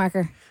 you're a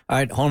homewrecker. All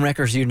right,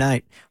 homewreckers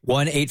unite.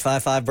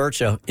 1-855-BERT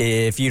Show.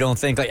 If you don't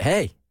think like,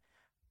 hey,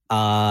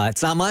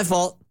 it's not my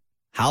fault.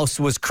 House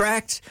was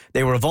cracked.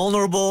 They were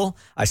vulnerable.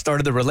 I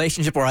started the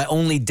relationship where I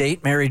only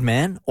date married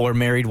men or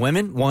married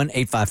women.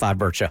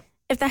 1-855-BERT Show.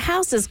 If the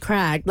house is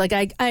cracked, like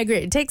I agree,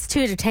 it takes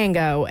two to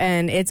tango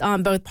and it's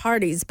on both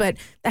parties, but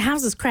the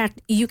house is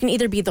cracked, you can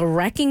either be the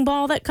wrecking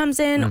ball that comes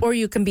in or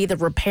you can be the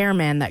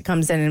repairman that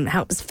comes in and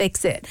helps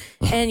fix it.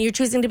 And you're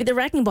choosing to be the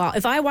wrecking ball.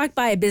 If I walk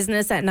by a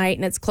business at night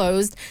and it's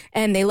closed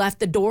and they left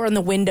the door and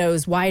the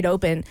windows wide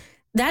open,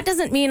 that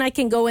doesn't mean I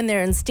can go in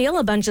there and steal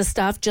a bunch of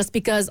stuff just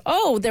because,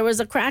 there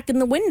was a crack in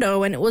the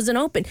window and it wasn't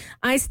open.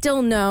 I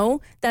still know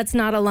that's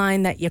not a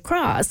line that you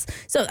cross.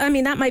 So, I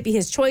mean, that might be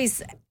his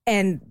choice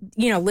and,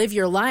 live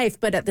your life.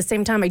 But at the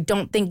same time, I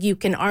don't think you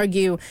can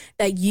argue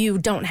that you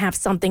don't have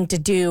something to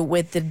do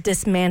with the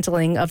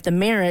dismantling of the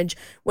marriage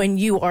when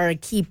you are a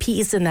key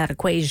piece in that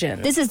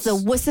equation. This is the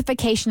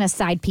wussification of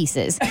side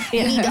pieces.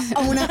 You need to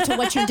own up to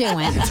what you're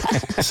doing.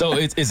 So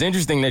it's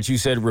interesting that you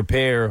said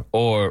repair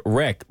or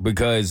wreck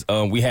because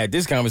we had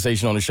this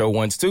conversation on the show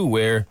once too,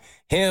 where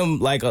him,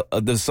 like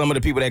some of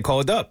the people that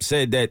called up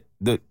said that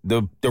the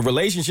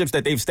relationships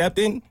that they've stepped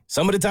in,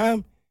 some of the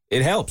time,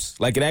 it helps.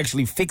 Like, it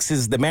actually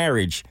fixes the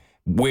marriage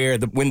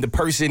when the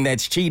person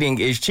that's cheating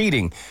is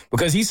cheating.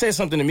 Because he said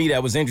something to me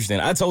that was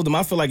interesting. I told him,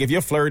 I feel like if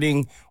you're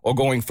flirting or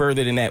going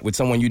further than that with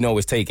someone you know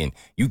is taken,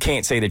 you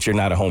can't say that you're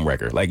not a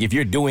homewrecker. Like, if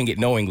you're doing it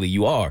knowingly,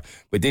 you are.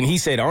 But then he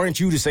said, aren't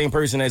you the same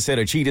person that said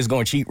a cheater's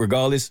going to cheat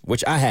regardless?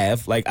 Which I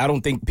have. Like, I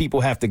don't think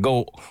people have to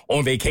go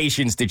on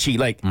vacations to cheat.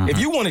 Like, if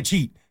you want to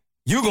cheat,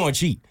 you're going to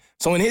cheat.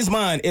 So in his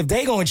mind, if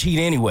they going to cheat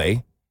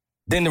anyway,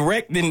 then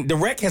the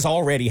wreck has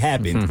already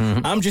happened.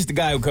 Mm-hmm. I'm just the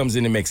guy who comes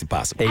in and makes it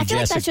possible. Hey, I feel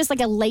like that's just like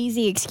a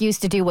lazy excuse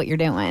to do what you're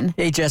doing.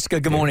 Hey, Jessica,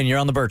 good morning. You're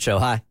on the BERT Show.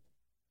 Hi.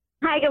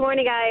 Hi, good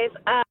morning, guys.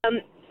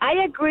 I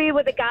agree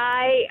with the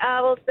guy, I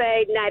will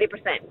say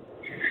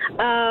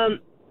 90%.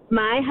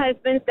 My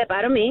husband stepped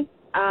out on me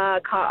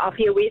a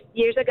few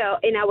years ago,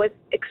 and I was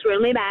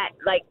extremely mad.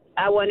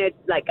 I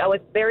was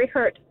very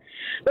hurt.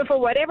 But for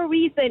whatever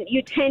reason,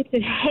 you tend to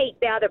hate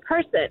the other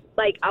person.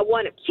 Like, I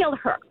want to kill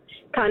her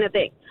kind of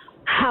thing.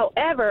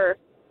 However,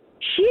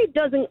 she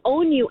doesn't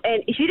own you,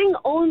 and she didn't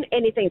own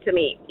anything to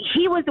me.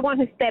 He was the one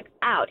who stepped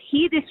out.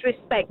 He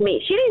disrespected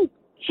me.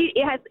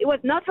 It was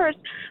not her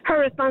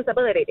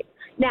responsibility.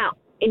 Now,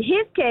 in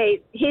his case,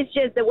 he's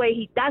just the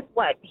way that's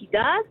what he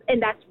does, and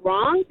that's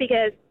wrong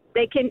because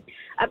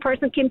a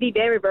person can be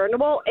very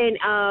vulnerable and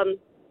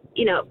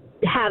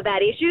have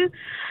that issue.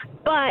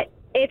 But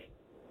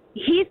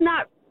he's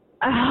not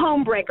a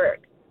homebreaker.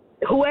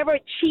 Whoever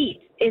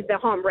cheats is the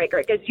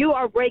homebreaker because you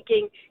are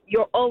breaking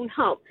your own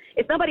home.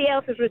 It's nobody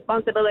else's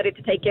responsibility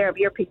to take care of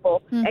your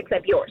people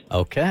except yours.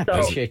 Okay. So,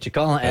 appreciate you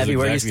calling. Abby,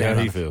 where you stand?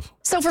 How he feels.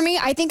 So for me,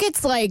 I think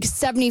it's like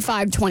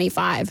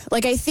 75-25.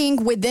 Like, I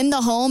think within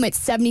the home, it's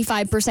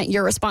 75%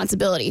 your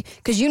responsibility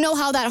because you know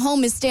how that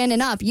home is standing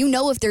up. You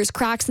know if there's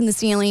cracks in the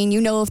ceiling. You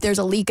know if there's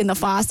a leak in the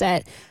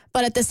faucet.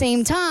 But at the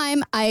same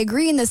time, I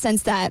agree in the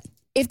sense that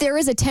if there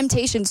is a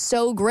temptation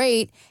so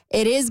great,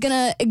 it is going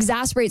to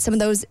exacerbate some of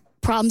those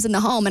problems in the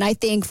home. And I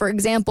think, for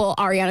example,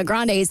 Ariana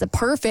Grande is the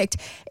perfect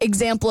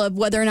example of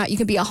whether or not you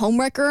can be a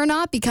homewrecker or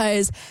not,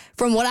 because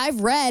from what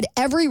I've read,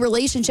 every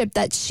relationship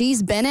that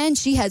she's been in,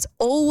 she has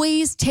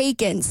always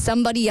taken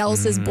somebody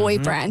else's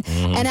boyfriend.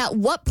 And at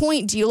what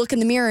point do you look in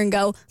the mirror and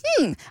go,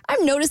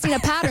 I'm noticing a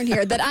pattern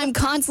here that I'm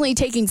constantly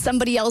taking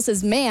somebody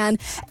else's man?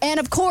 And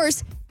of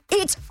course,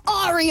 it's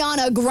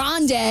Ariana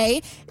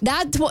Grande.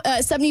 That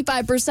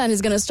 75%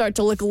 is going to start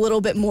to look a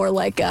little bit more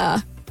like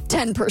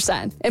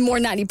 10% and more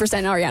 90%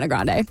 Ariana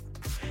Grande.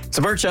 It's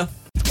a Bert Show.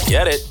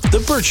 Get it?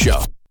 The Bert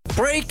Show.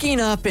 Breaking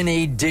up in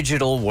a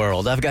digital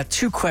world. I've got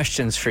 2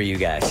 questions for you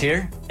guys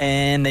here,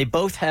 and they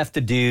both have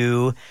to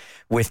do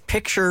with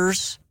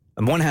pictures,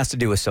 and one has to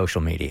do with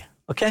social media.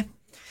 Okay?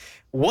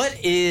 What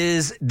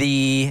is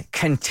the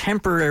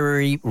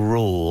contemporary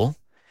rule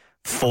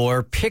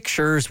for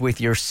pictures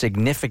with your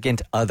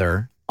significant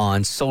other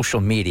on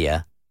social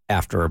media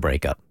after a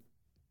breakup?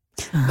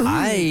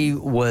 I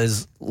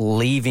was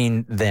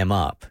leaving them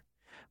up,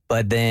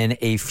 but then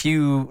a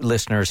few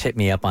listeners hit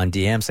me up on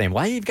DM saying,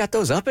 why you've got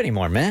those up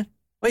anymore, man?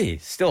 Wait, you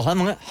still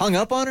hung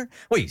up on her?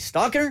 Wait, you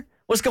stalking her?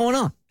 What's going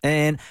on?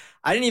 And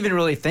I didn't even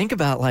really think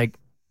about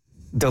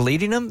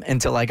deleting them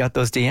until I got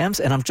those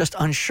DMs, and I'm just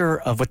unsure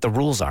of what the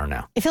rules are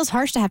now. It feels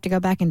harsh to have to go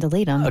back and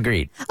delete them.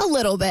 Agreed. A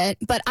little bit,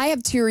 but I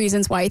have 2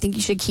 reasons why I think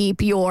you should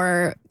keep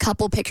your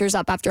couple pictures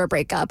up after a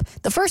breakup.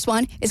 The first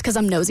one is because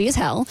I'm nosy as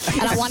hell,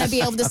 and I want to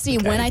be able to see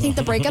when I think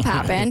the breakup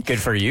happened.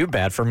 Good for you,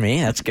 bad for me.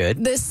 That's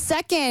good. The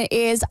second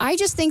is I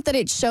just think that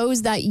it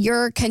shows that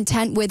you're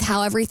content with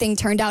how everything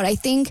turned out. I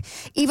think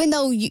even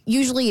though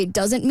usually it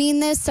doesn't mean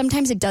this,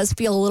 sometimes it does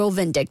feel a little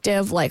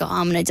vindictive, like, oh,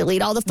 I'm going to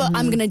delete all the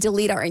I'm going to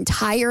delete our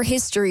entire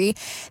history.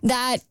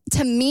 That,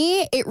 to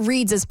me, it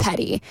reads as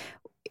petty.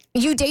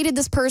 You dated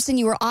this person,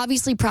 you were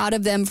obviously proud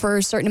of them for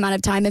a certain amount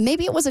of time, and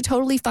maybe it was a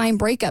totally fine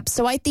breakup.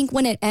 So I think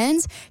when it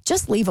ends,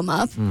 just leave them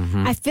up.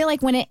 I feel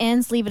like when it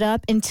ends, leave it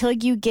up until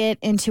you get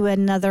into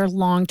another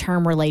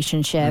long-term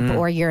relationship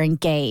or you're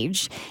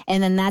engaged.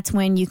 And then that's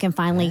when you can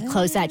finally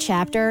close that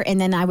chapter. And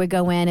then I would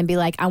go in and be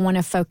like, I want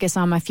to focus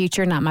on my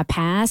future, not my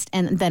past.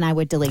 And then I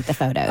would delete the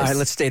photos. All right,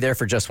 let's stay there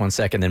for just 1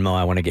 second. Then, Mo,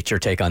 I want to get your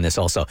take on this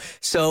also.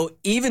 So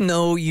even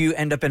though you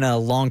end up in a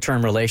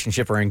long-term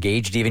relationship or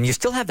engaged even, you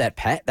still have that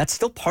pet. That's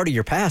still part of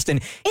your past.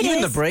 And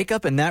even the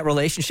breakup in that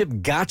relationship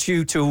got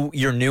you to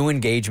your new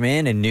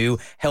engagement and new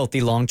healthy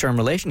long-term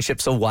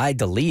relationship. So why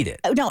delete it?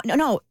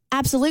 No,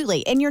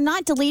 absolutely. And you're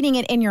not deleting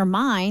it in your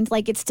mind,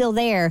 like it's still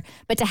there,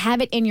 but to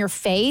have it in your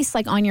face,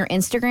 like on your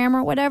Instagram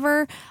or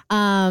whatever,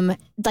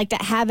 like to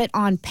have it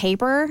on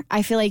paper,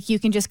 I feel like you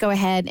can just go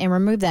ahead and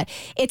remove that.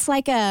 It's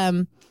like,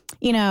 it's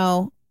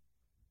not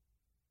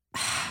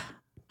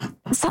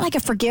like a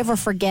forgive or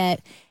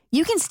forget.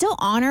 You can still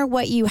honor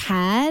what you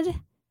had,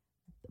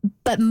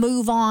 but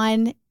move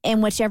on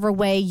in whichever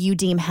way you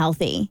deem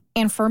healthy.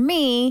 And for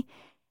me,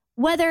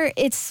 whether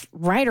it's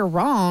right or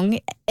wrong,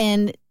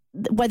 and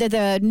whether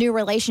the new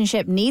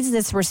relationship needs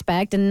this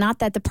respect, and not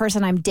that the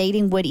person I'm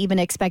dating would even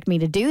expect me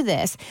to do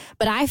this,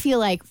 but I feel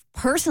like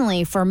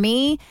personally for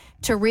me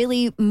to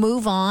really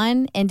move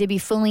on and to be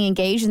fully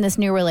engaged in this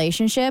new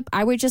relationship,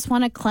 I would just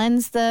want to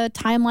cleanse the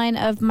timeline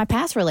of my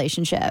past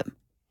relationship.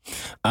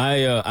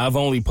 I've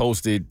only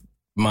posted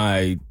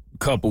my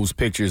couples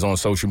pictures on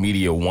social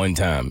media one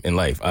time in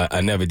life.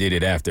 I never did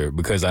it after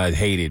because I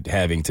hated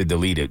having to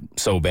delete it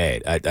so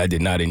bad. I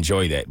did not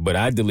enjoy that, but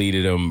I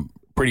deleted them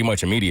pretty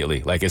much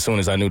immediately. Like as soon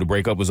as I knew the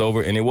breakup was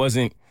over, and it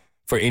wasn't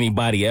for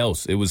anybody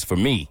else. It was for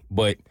me.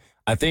 But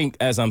I think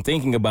as I'm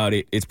thinking about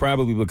it, it's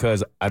probably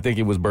because I think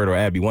it was Bert or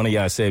Abby. One of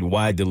y'all said,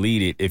 why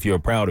delete it if you're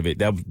proud of it?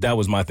 That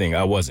was my thing.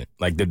 I wasn't.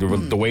 Like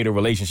the way the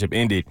relationship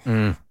ended,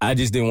 I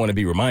just didn't want to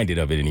be reminded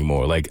of it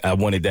anymore. Like I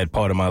wanted that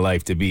part of my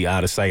life to be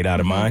out of sight, out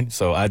of mind.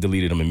 So I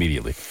deleted them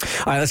immediately.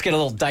 All right, let's get a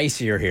little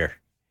dicier here.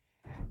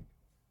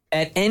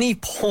 At any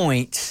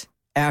point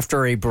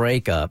after a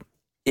breakup,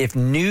 if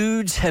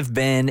nudes have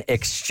been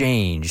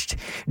exchanged,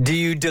 do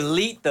you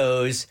delete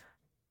those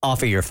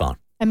off of your phone?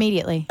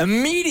 Immediately.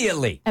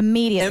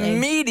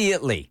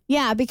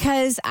 Yeah,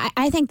 because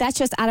I think that's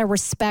just out of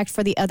respect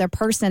for the other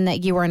person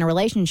that you were in a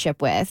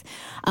relationship with.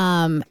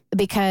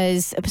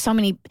 Because so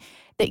many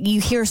that you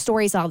hear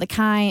stories all the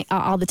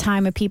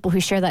time of people who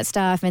share that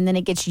stuff, and then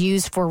it gets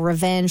used for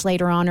revenge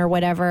later on or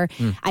whatever.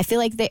 I feel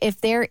like that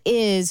if there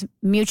is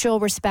mutual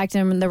respect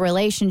in the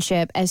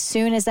relationship, as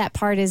soon as that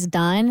part is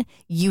done,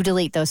 you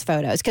delete those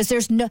photos because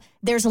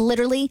there's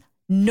literally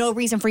no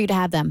reason for you to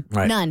have them.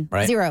 Right. None.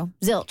 Right. Zero.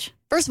 Zilch.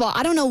 First of all,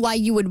 I don't know why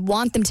you would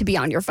want them to be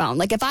on your phone.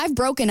 Like, if I've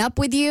broken up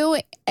with you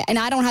and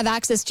I don't have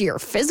access to your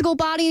physical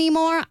body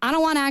anymore, I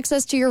don't want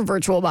access to your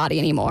virtual body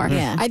anymore.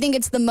 Yeah. I think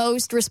it's the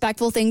most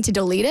respectful thing to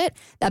delete it.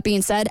 That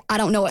being said, I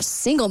don't know a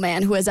single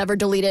man who has ever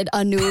deleted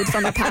a nude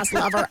from a past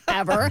lover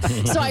ever.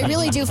 So I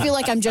really do feel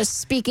like I'm just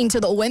speaking to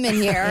the women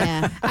here.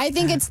 Yeah. I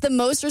think it's the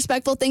most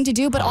respectful thing to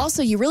do, but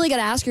also you really got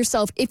to ask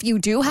yourself, if you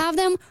do have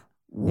them,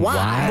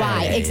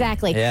 Why?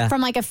 Exactly. Yeah.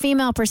 From like a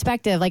female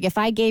perspective, like if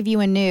I gave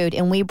you a nude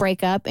and we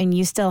break up and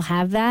you still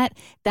have that,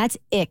 that's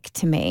ick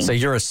to me. So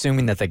you're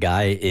assuming that the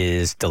guy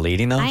is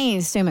deleting those? I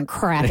ain't assuming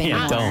crap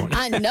Yeah, anymore. don't.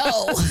 I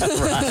know.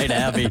 Right,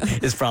 Abby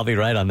is probably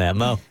right on that,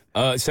 Mo.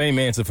 Same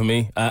answer for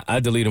me. I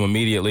delete them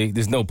immediately.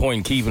 There's no point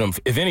in keeping them.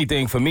 If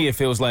anything, for me, it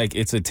feels like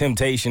it's a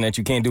temptation that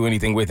you can't do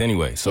anything with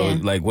anyway. So,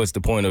 like, what's the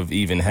point of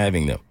even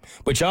having them?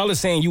 But y'all are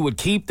saying you would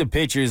keep the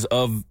pictures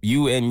of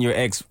you and your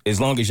ex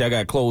as long as y'all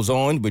got clothes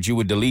on, but you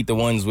would delete the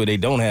ones where they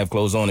don't have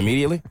clothes on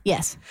immediately?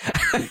 Yes.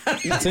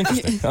 That's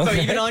interesting. So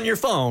Okay. even on your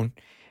phone,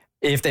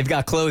 if they've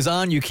got clothes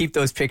on, you keep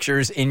those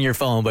pictures in your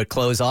phone, but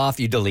clothes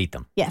off, you delete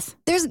them. Yes.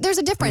 There's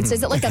a difference.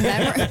 Is it like a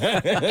memory?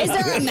 Is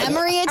there a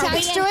memory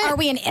attached to it? Are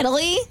we in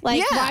Italy? Like,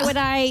 Yeah. why would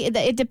I?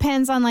 It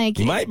depends on like.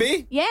 You might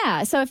be.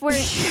 Yeah. So if we're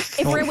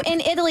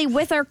in Italy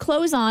with our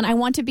clothes on, I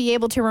want to be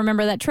able to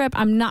remember that trip.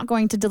 I'm not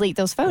going to delete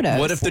those photos.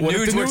 What if the What if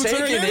nudes the were nudes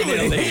are taken in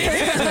in Italy?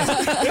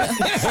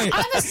 Italy?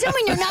 I'm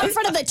assuming you're not in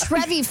front of the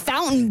Trevi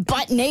Fountain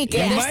butt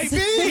naked. You might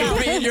be. You'll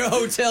be in your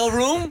hotel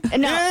room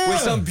No. with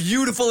some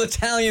beautiful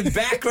Italian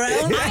background.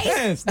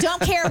 I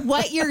don't care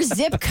what your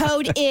zip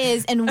code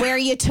is and where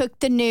you took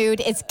the nude,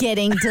 it's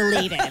getting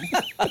deleted.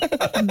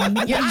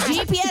 Your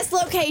GPS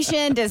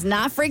location does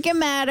not freaking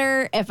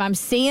matter. If I'm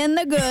seeing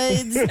the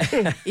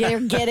goods,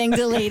 you're getting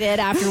deleted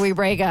after we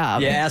break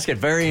up. Yeah, ask it.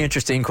 Very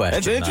interesting question.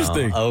 That's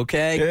interesting.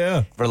 Okay.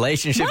 Yeah.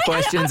 Relationship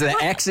questions. The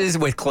exes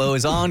with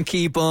clothes on,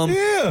 keep them.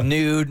 Yeah.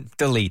 Nude,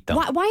 delete them.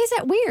 Why is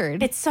that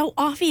weird? It's so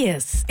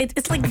obvious.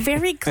 It's like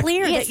very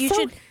clear Yeah, that you so-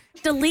 should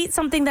delete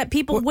something that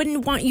people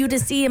wouldn't want you to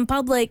see in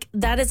public.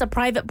 That is a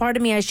private part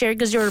of me I share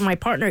because you're my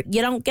partner.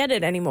 You don't get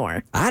it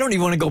anymore. I don't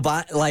even want to go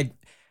by, like,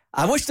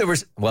 I wish there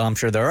was, well, I'm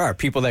sure there are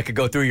people that could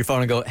go through your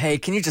phone and go, hey,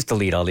 can you just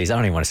delete all these? I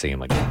don't even want to see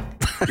them again.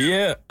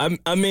 Yeah,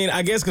 I mean,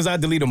 I guess because I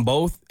delete them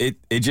both, it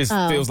just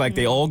feels like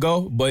they all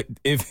go. But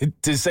if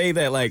to say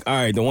that, like, all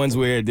right, the ones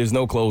where there's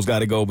no clothes got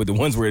to go, but the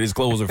ones where there's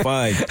clothes are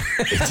fine,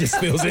 it just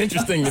feels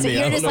interesting to So me.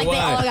 you're I just don't like,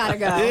 know they why. all gotta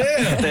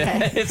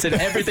go. It's an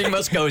everything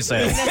must go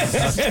sale.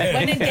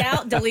 When in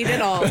doubt, delete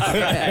it all.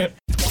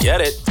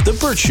 Get it? The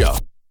Burt Show.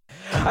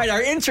 All right,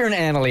 our intern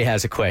Annalie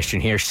has a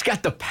question here. She's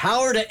got the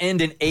power to end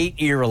an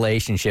 8-year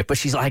relationship, but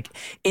she's like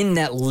in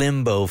that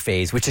limbo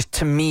phase, which is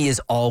to me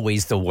is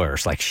always the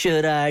worst. Like,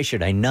 should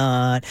I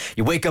not?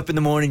 You wake up in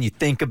the morning, you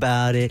think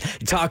about it,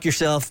 you talk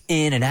yourself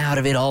in and out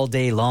of it all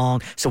day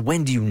long. So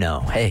when do you know?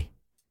 Hey,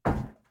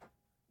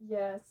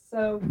 Yeah,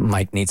 so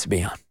Mike needs to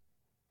be on.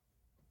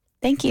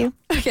 Thank you.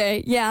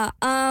 okay, yeah.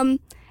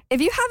 If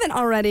you haven't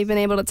already been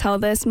able to tell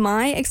this,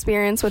 my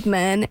experience with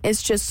men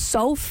is just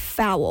so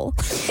foul.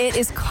 It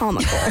is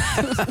comical.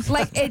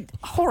 Like, it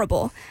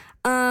horrible.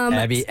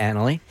 Abby,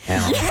 Annalie.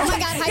 Oh my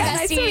God, hi, Yeah,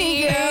 nice to meet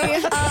you.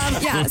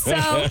 Yeah,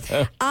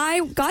 so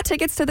I got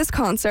tickets to this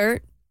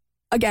concert.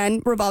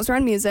 Again, revolves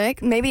around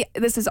music. Maybe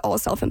this is all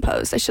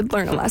self-imposed. I should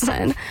learn a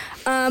lesson.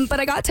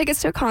 But I got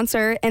tickets to a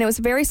concert, and it was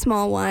a very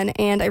small one.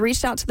 And I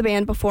reached out to the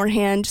band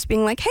beforehand, just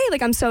being like, hey,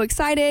 like, I'm so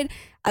excited.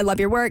 I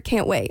love your work.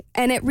 Can't wait.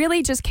 And it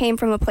really just came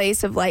from a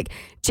place of like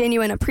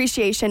genuine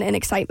appreciation and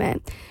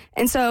excitement.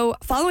 And so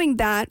following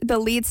that, the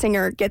lead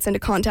singer gets into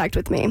contact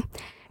with me.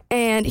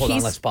 And Hold on,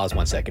 he's let's pause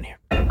 1 second here.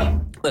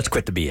 Let's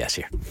quit the BS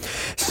here.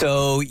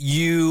 So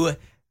you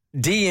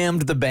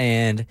DM'd the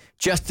band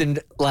just in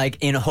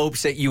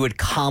hopes that you would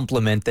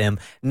compliment them,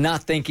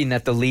 not thinking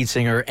that the lead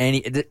singer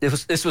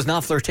this was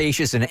not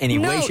flirtatious in any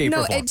way, shape, or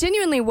form. No, it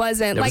genuinely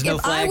wasn't. There was like no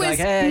if flag, I was like,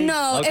 hey.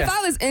 Okay. if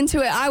I was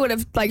into it, I would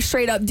have like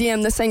straight up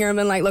DM'd the singer and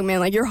been like, look,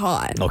 man, like, you're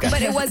hot. Okay.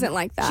 But it wasn't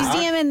like that. She's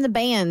DMing the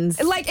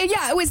bands. Like,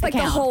 yeah, it was like the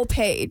Account. whole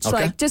page.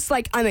 Okay. Like, just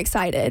like, I'm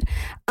excited.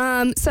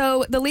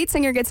 So the lead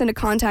singer gets into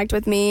contact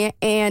with me,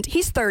 and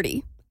he's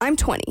 30. I'm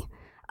 20.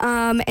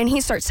 And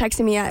he starts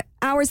texting me at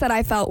hours that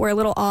I felt were a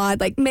little odd,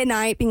 like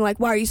midnight, being like,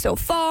 why are you so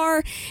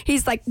far?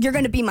 He's like, you're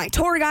going to be my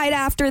tour guide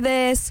after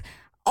this,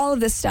 all of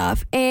this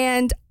stuff.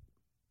 And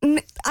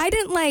I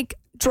didn't like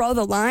draw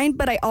the line,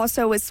 but I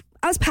was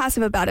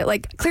passive about it.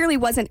 Like, clearly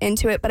wasn't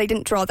into it, but I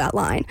didn't draw that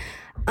line.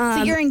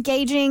 So you're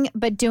engaging,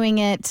 but doing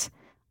it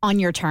on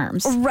your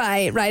terms.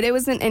 Right. It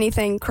wasn't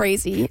anything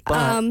crazy.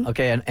 But,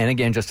 okay, and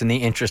again, just in the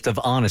interest of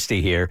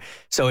honesty here,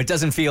 so it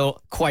doesn't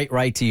feel quite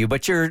right to you,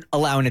 but you're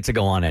allowing it to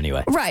go on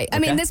anyway. Right. I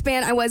mean, this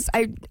band,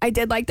 I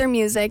did like their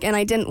music, and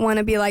I didn't want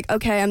to be like,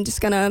 okay, I'm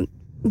just gonna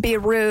be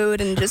rude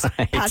and just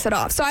pass it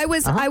off. So I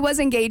was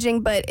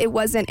engaging, but it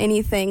wasn't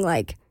anything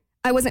like,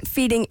 I wasn't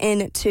feeding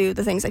into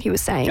the things that he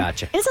was saying.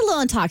 Gotcha. It's a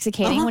little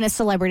intoxicating when a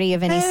celebrity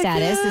of any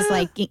status is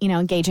like,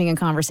 engaging in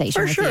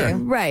conversation with you.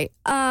 Right.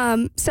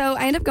 So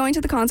I ended up going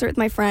to the concert with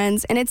my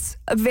friends, and it's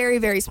very,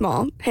 very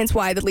small. Hence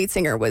why the lead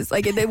singer was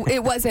like,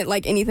 it wasn't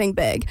like anything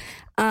big.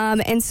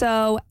 And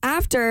so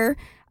after,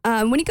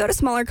 when you go to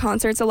smaller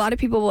concerts, a lot of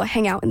people will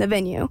hang out in the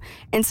venue.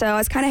 And so I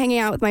was kind of hanging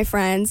out with my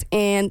friends,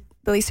 and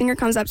the lead singer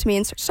comes up to me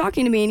and starts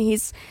talking to me, and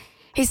he's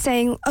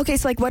saying, okay,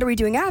 so like, what are we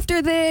doing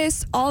after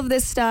this? All of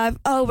this stuff.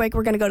 Oh, like,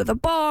 we're going to go to the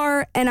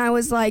bar. And I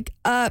was like,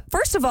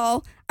 first of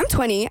all, I'm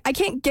 20. I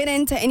can't get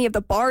into any of the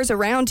bars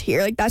around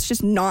here. Like, that's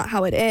just not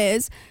how it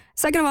is.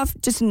 Second of all,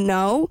 just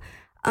no.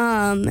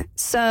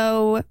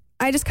 So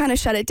I just kind of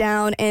shut it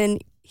down,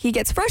 and he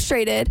gets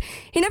frustrated.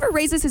 He never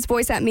raises his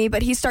voice at me,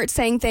 but he starts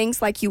saying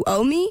things like, "You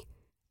owe me."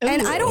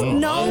 And I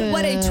don't know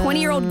what a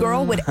 20-year-old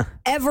girl would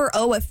ever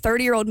owe a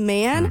 30-year-old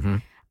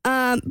man.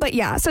 But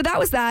yeah, so that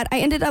was that. I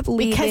ended up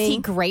leaving. Because he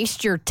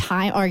graced your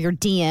time or your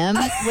DM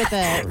with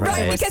a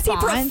right, because he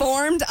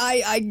performed,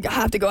 I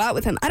have to go out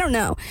with him. I don't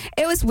know.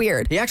 It was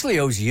weird. He actually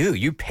owes you.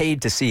 You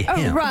paid to see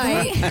him.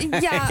 Right.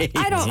 Yeah,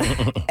 I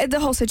don't, the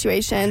whole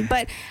situation.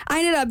 But I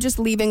ended up just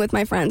leaving with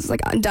my friends.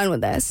 Like, I'm done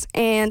with this.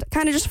 And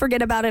kind of just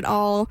forget about it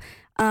all.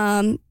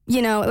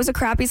 You know, it was a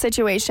crappy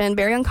situation,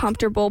 very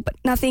uncomfortable, but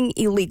nothing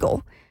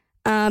illegal.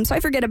 So I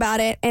forget about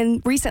it.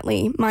 And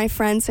recently, my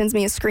friend sends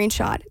me a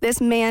screenshot.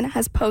 This man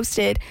has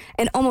posted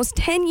an almost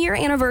 10-year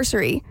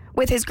anniversary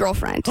with his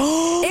girlfriend.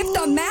 If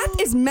the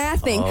math is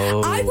mathing,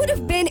 I would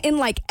have been in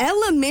like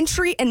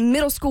elementary and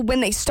middle school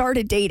when they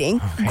started dating.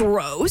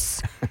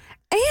 Gross.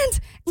 And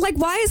like,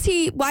 why is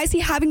he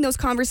having those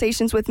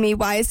conversations with me?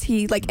 Why is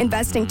he like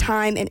investing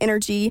time and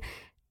energy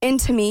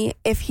into me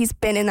if he's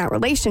been in that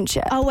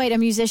relationship? Oh, wait, a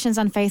musician's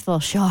unfaithful.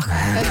 Shocker.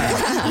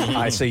 All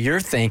right, so you're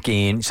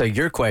thinking, so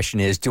your question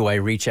is, do I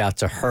reach out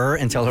to her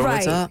and tell her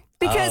what's up?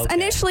 Because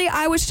initially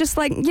I was just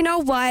like, you know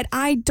what?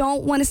 I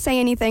don't want to say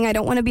anything. I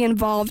don't want to be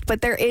involved,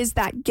 but there is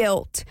that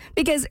guilt.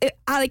 Because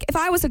if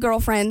I was a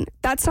girlfriend,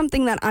 that's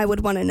something that I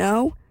would want to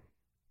know.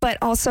 But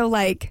also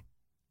like,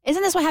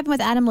 isn't this what happened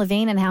with Adam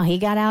Levine and how he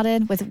got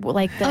outed with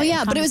like the? Oh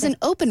yeah, but it was an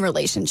open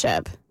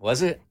relationship.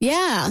 Was it?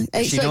 Yeah.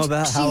 Did she know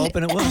about how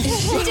open it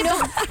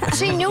was?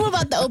 She knew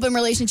about the open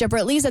relationship, or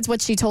at least that's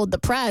what she told the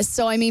press.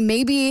 So I mean,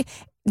 maybe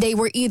they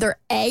were either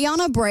A, on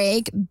a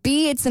break,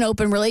 B, it's an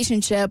open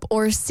relationship,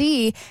 or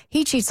C,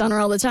 he cheats on her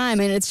all the time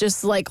and it's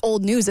just like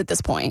old news at this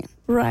point.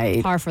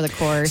 Right. Par for the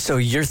course. So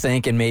you're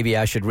thinking maybe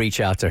I should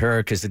reach out to her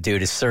because the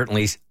dude has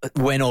certainly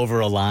went over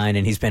a line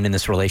and he's been in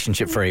this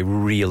relationship for a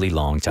really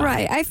long time.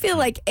 Right. I feel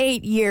like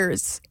 8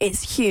 years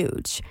is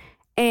huge.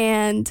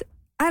 And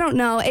I don't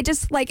know. It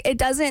just like, it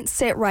doesn't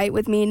sit right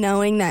with me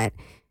knowing that,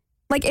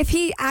 like, if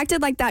he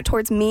acted like that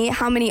towards me,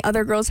 how many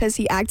other girls has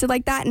he acted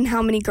like that? And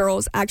how many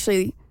girls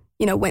actually,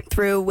 you know, went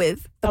through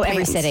with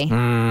every city.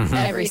 Mm-hmm.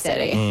 Every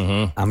city.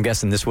 Mm-hmm. I'm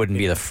guessing this wouldn't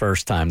be the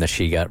first time that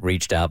she got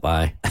reached out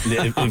by.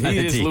 If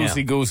he is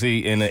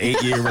loosey-goosey in an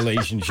 8-year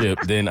relationship,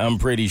 then I'm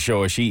pretty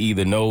sure she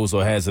either knows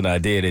or has an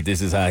idea that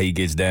this is how he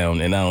gets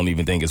down, and I don't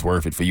even think it's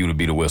worth it for you to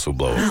be the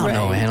whistleblower. I don't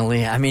know,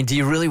 Annalie. I mean, do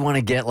you really want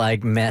to get,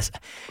 like, That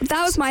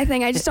was my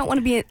thing. I just don't want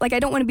to be, like, I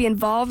don't want to be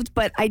involved,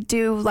 but I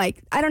do,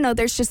 like, I don't know,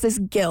 there's just this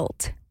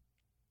guilt.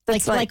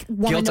 Like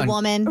woman to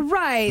woman.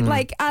 Right.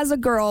 Like, as a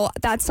girl,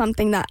 that's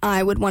something that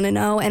I would want to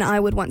know, and I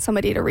would want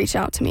somebody to reach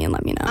out to me and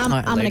let me know.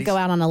 I'm going to go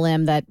out on a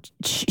limb that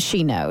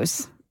she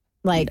knows.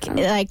 Like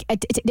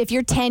if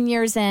you're 10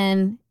 years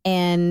in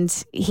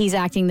and he's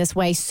acting this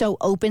way so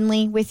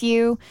openly with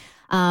you,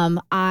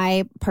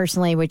 I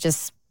personally would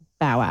just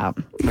bow out.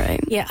 Right.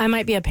 Yeah, I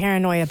might be a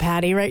paranoia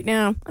Patty right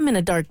now. I'm in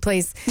a dark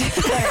place.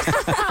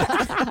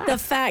 The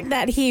fact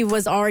that he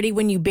was already,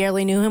 when you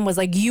barely knew him, was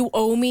like, you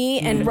owe me,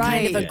 and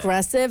kind of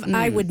aggressive.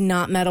 I would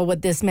not meddle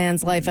with this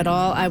man's life at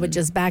all. I would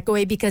just back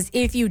away, because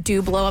if you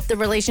do blow up the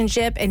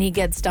relationship and he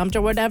gets dumped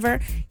or whatever,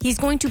 he's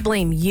going to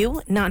blame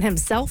you, not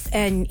himself,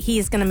 and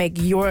he's going to make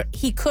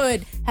he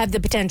could have the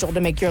potential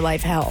to make your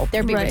life hell.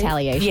 There'd be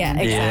retaliation. Yeah,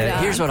 exactly.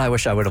 Yeah, here's what I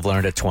wish I would have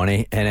learned at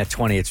 20. And at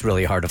 20, it's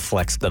really hard to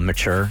flex the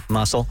mature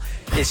muscle.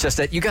 It's just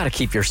that you got to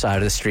keep your side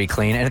of the street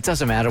clean. And it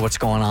doesn't matter what's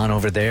going on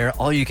over there.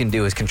 All you can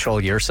do is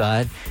control your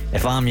side.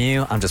 If I'm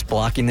you, I'm just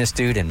blocking this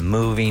dude and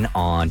moving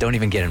on. Don't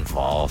even get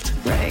involved.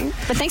 Right.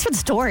 But thanks for the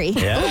story.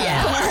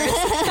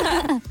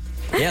 Yeah.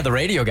 Yeah, the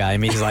radio guy. I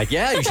mean, he's like,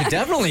 yeah, you should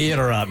definitely hit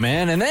her up,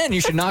 man. And then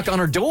you should knock on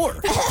her door.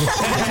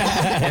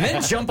 And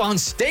then jump on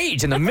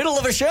stage in the middle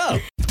of a show.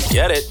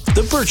 Get it?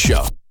 The Burt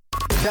Show.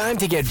 Time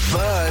to get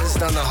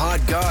buzzed on the hot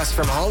goss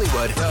from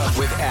Hollywood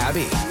with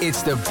Abby.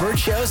 It's the Burt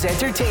Show's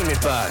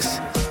entertainment buzz.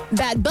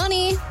 Bad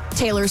Bunny,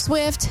 Taylor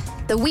Swift,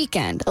 The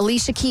Weeknd,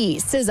 Alicia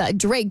Keys, SZA,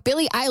 Drake,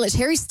 Billie Eilish,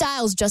 Harry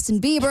Styles, Justin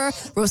Bieber,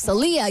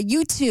 Rosalia,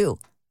 U2,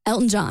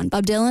 Elton John,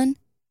 Bob Dylan,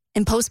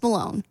 and Post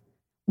Malone.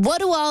 What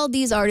do all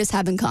these artists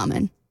have in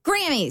common?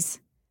 Grammys.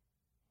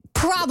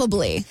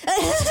 Probably.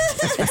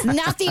 It's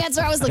not the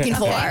answer I was looking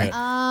for.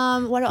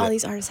 What do all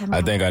these artists have in I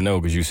common? think I know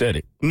because you said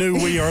it. New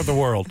We Are the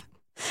World.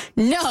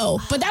 No,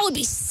 but that would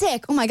be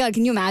sick. Oh my God,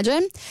 can you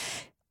imagine?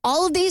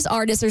 All of these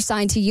artists are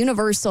signed to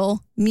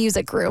Universal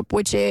Music Group,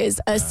 which is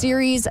a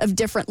series of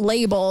different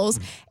labels.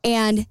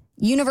 And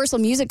Universal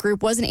Music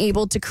Group wasn't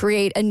able to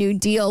create a new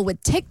deal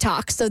with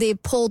TikTok, so they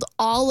pulled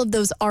all of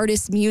those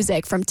artists'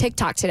 music from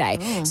TikTok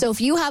today. So if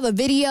you have a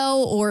video,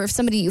 or if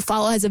somebody you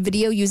follow has a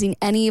video using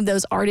any of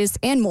those artists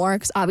and more,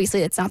 because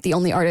obviously it's not the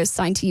only artist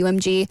signed to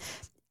UMG,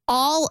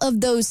 all of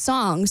those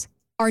songs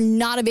are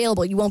not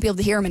available. You won't be able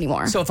to hear them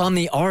anymore. So if I'm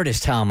the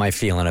artist, how am I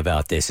feeling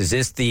about this? Is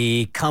this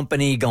the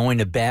company going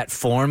to bat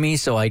for me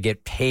so I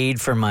get paid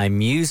for my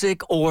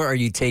music, or are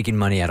you taking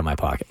money out of my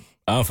pocket?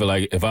 I don't feel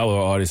like if I were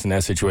an artist in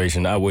that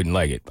situation, I wouldn't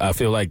like it. I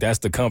feel like that's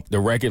the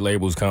record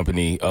label's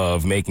company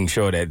of making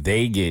sure that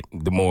they get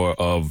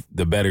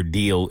the better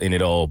deal in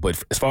it all.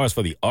 But as far as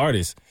for the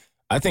artist,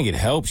 I think it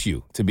helps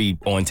you to be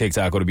on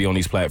TikTok or to be on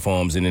these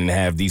platforms and then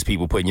have these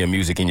people putting your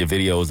music in your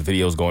videos, the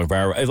videos going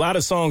viral. A lot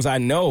of songs I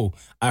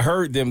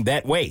heard them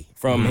that way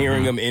from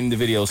hearing them in the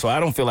video. So I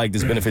don't feel like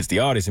this benefits the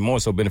artist. It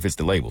more so benefits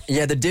the labels.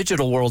 Yeah, the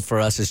digital world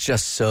for us is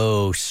just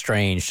so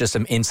strange. Just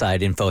some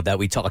inside info that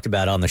we talked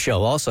about on the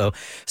show. Also,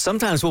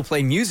 sometimes we'll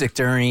play music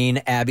during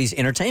Abby's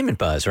Entertainment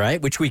Buzz,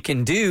 right? Which we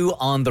can do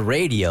on the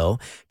radio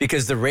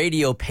because the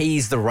radio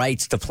pays the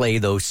rights to play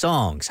those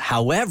songs.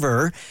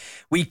 However,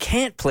 we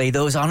can't play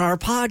those on our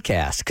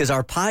podcast because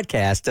our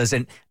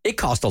podcast it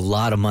costs a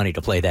lot of money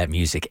to play that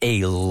music.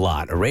 A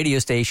lot. A radio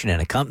station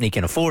and a company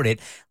can afford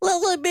it. A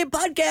little bit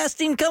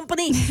podcasting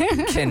company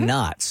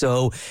cannot.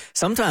 So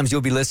sometimes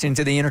you'll be listening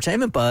to the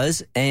Entertainment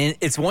Buzz and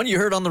it's one you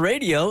heard on the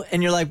radio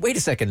and you're like, wait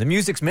a second, the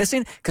music's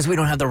missing because we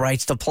don't have the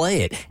rights to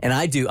play it. And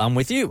I'm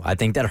with you. I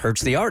think that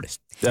hurts the artist.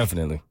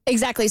 Definitely.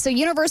 Exactly. So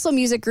Universal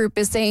Music Group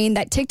is saying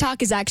that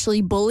TikTok is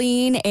actually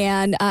bullying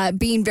and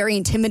being very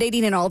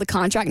intimidating in all the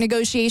contract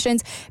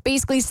negotiations,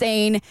 basically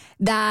saying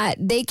that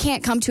they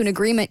can't come to an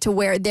agreement to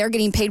where they're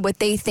getting paid what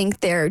they think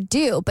they're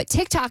due. But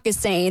TikTok is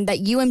saying that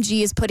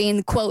UMG is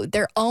putting, quote,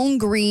 their own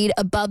greed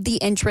above the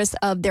interests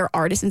of their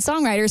artists and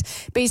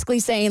songwriters, basically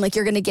saying like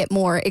you're going to get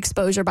more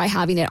exposure by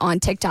having it on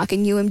TikTok.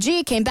 And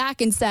UMG came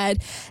back and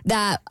said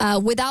that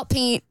without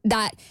paying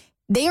that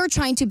they are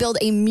trying to build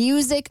a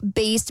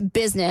music-based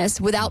business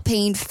without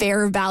paying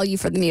fair value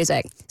for the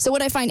music. So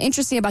what I find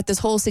interesting about this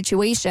whole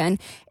situation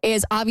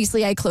is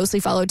obviously I closely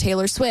follow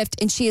Taylor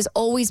Swift, and she has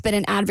always been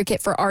an advocate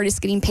for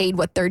artists getting paid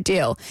what they're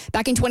due.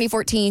 Back in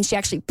 2014, she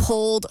actually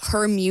pulled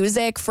her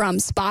music from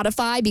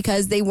Spotify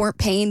because they weren't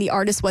paying the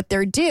artists what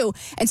they're due.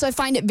 And so I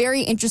find it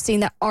very interesting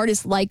that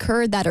artists like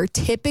her that are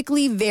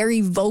typically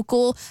very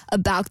vocal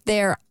about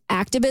their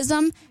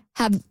activism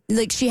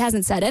she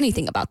hasn't said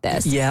anything about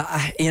this.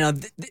 Yeah,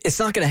 it's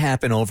not going to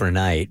happen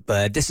overnight,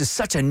 but this is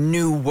such a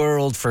new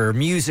world for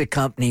music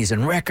companies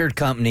and record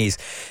companies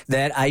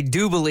that I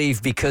do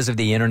believe because of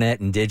the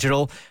internet and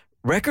digital,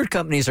 record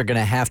companies are going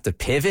to have to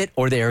pivot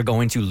or they are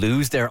going to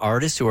lose their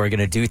artists who are going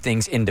to do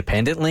things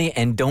independently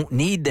and don't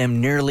need them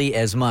nearly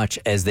as much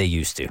as they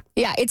used to.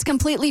 Yeah, it's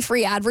completely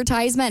free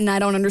advertisement, and I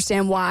don't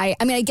understand why.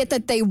 I mean, I get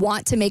that they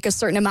want to make a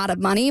certain amount of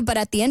money, but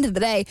at the end of the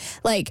day,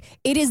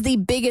 it is the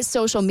biggest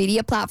social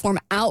media platform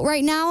out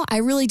right now. I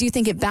really do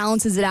think it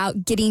balances it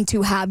out, getting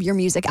to have your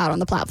music out on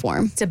the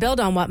platform. To build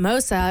on what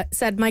Mo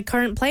said, my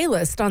current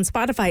playlist on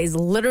Spotify is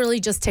literally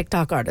just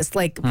TikTok artists,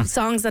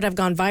 songs that have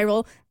gone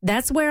viral.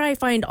 That's where I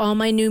find all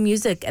my new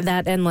music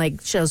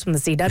and shows from the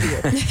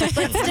CW.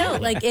 But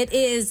still, it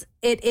is.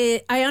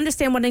 I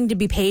understand wanting to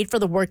be paid for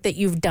the work that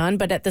you've done,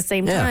 but at the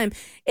same time,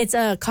 it's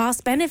a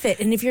cost benefit.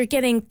 And if you're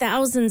getting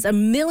thousands of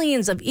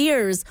millions of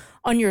ears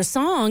on your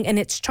song and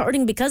it's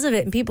charting because of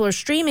it and people are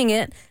streaming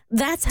it,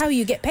 that's how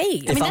you get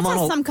paid. I mean, that's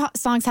how some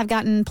songs have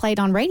gotten played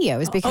on radio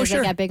is because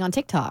they got big on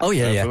TikTok. Oh,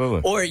 yeah,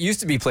 Absolutely. Or it used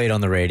to be played on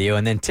the radio,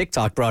 and then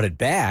TikTok brought it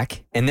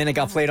back, and then it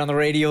got played on the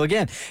radio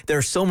again. There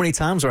are so many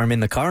times where I'm in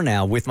the car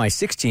now with my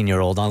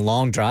 16-year-old on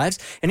long drives,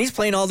 and he's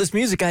playing all this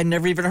music I'd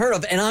never even heard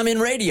of, and I'm in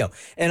radio.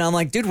 And I'm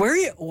like, dude, where are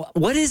you?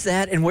 What is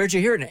that, and where'd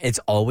you hear it? It's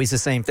always the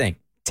same thing.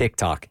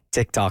 TikTok,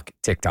 TikTok,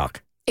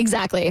 TikTok.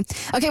 Exactly.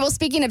 Okay, well,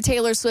 speaking of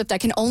Taylor Swift, I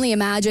can only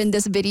imagine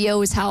this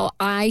video is how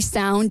I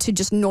sound to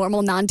just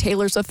normal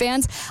non-Taylor Swift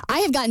fans. I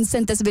have gotten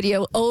sent this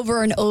video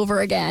over and over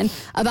again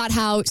about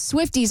how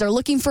Swifties are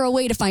looking for a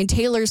way to find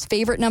Taylor's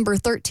favorite number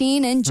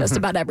 13 in just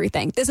about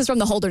everything. This is from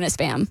the Holderness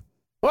fam.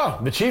 Well,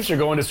 the Chiefs are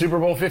going to Super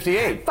Bowl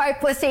 58. 5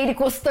 + 8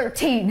 =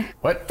 13.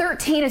 What?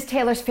 13 is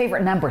Taylor's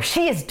favorite number.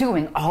 She is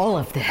doing all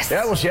of this.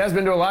 Yeah, well, she has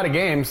been to a lot of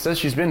games. Says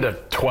she's been to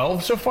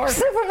 12 so far.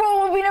 Super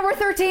Bowl will be number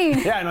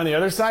 13. Yeah, and on the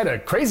other side, a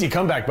crazy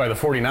comeback by the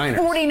 49ers.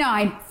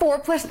 49. 4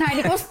 +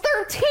 9 =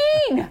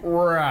 13.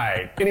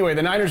 Right. Anyway,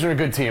 the Niners are a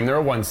good team. They're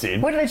a 1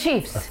 seed. What are the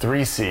Chiefs? A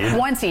 3 seed.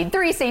 1 seed,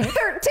 3 seed,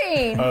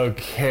 13.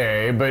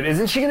 Okay, but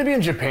isn't she going to be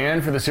in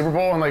Japan for the Super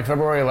Bowl on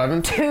February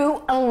 11th?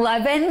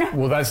 2-11.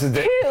 Well, that's the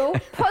day. 2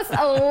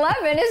 +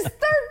 11 is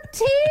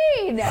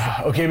 13.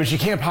 Okay, but she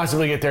can't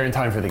possibly get there in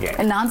time for the game.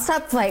 A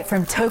nonstop flight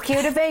from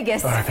Tokyo to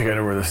Vegas. Oh, I think I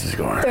know where this is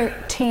going.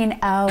 13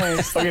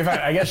 hours. Okay, fine.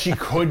 I guess she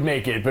could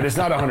make it, but it's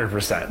not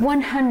 100%.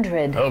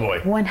 100. Oh, boy.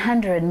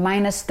 100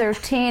 minus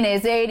 13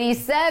 is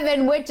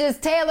 87, which is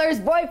Taylor's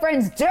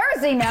boyfriend's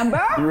jersey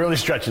number. You're really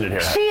stretching it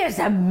here. She is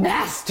a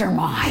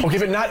mastermind. Okay,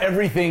 but not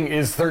everything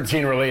is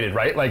 13 related,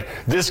 right?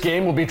 This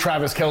game will be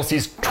Travis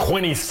Kelce's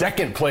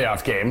 22nd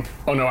playoff game.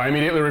 Oh, no, I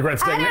immediately regret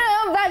saying that. I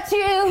don't know about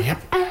you. Yep.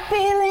 I'm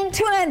feeling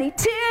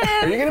 22.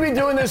 Are you going to be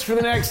doing this for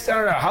the next, I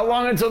don't know, how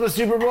long until the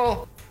Super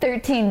Bowl?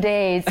 13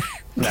 days.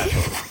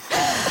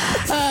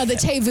 The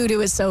Tay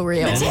voodoo is so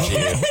real.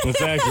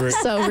 That's accurate.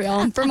 So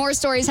real. For more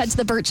stories, head to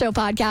the Burt Show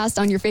podcast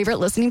on your favorite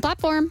listening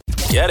platform.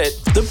 Get it?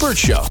 The Burt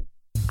Show.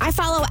 I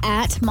follow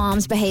at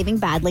Moms Behaving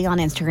Badly on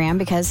Instagram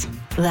because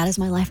that is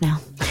my life now.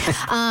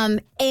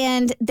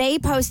 And they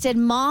posted,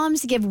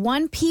 moms give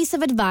one piece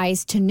of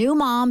advice to new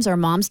moms or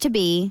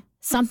moms-to-be,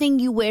 something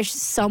you wish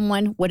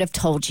someone would have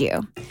told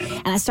you.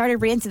 And I started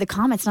reading through the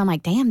comments, and I'm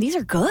like, damn, these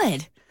are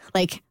good.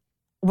 Like,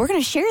 we're going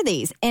to share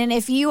these. And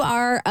if you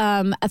are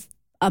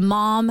a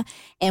mom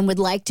and would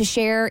like to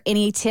share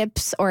any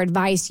tips or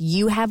advice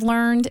you have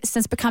learned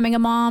since becoming a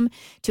mom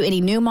to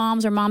any new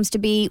moms or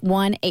moms-to-be,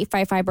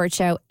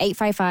 1-855-BIRD-SHOW,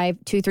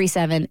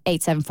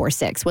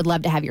 855-237-8746. Would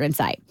love to have your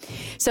insight.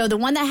 So the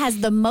one that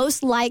has the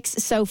most likes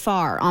so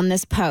far on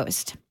this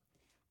post,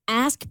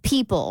 ask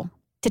people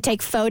to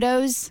take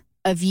photos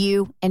of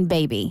you and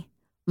baby.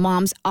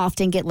 Moms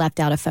often get left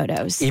out of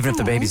photos. Even if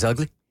the baby's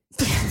ugly?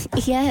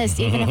 Yes.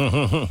 Even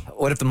if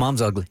What if the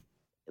mom's ugly?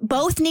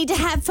 both need to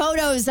have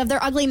photos of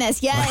their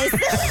ugliness. Yes.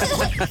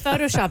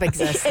 Photoshop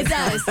exists. It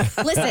does.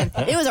 Listen,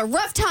 it was a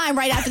rough time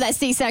right after that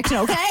C-section,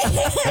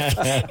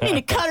 okay? You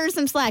need to cut her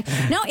some slack.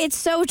 No, it's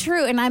so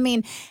true. And I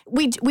mean,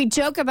 we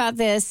joke about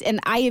this, and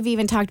I have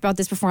even talked about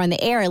this before on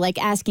the air,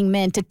 like asking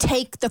men to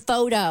take the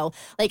photo.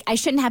 Like, I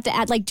shouldn't have to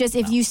add, like, just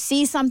if you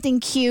see something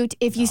cute,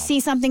 if you see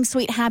something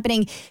sweet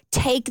happening,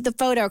 take the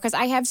photo. Because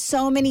I have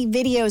so many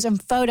videos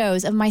and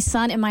photos of my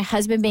son and my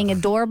husband being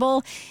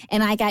adorable,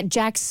 and I got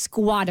jack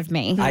squat of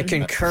me. I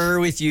concur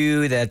with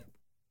you that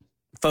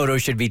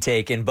photos should be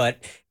taken, but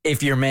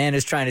if your man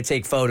is trying to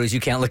take photos, you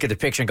can't look at the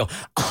picture and go,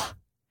 oh,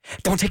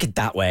 don't take it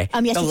that way.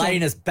 Yes, the you lighting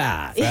can. is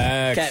bad.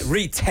 Facts. Okay,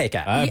 retake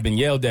it. I've been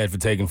yelled at for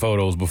taking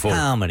photos before.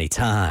 How many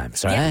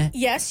times, right?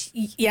 Yes,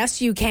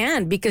 you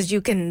can, because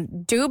you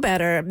can do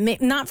better.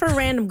 Not for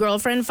random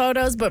girlfriend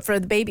photos, but for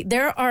the baby.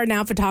 There are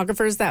now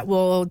photographers that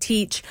will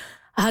teach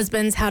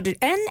husbands how to,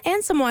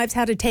 and some wives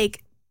how to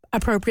take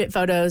appropriate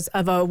photos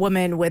of a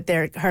woman with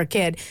her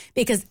kid,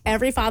 because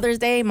every Father's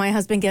Day my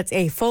husband gets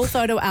a full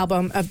photo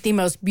album of the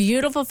most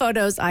beautiful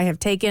photos I have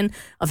taken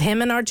of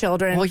him and our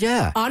children. Well,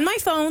 yeah. On my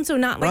phone, so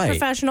not like Right.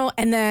 professional,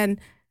 and then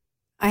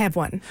I have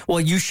one. Well,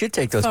 you should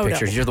take those Photo.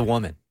 pictures. You're the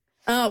woman.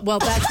 Oh, well,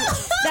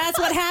 that's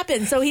what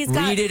happened. So he's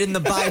got... Read it in the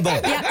Bible.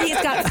 Yeah,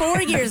 he's got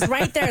 4 years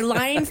right there,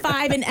 line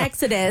 5 in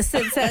Exodus.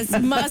 It says,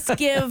 must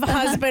give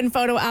husband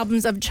photo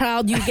albums of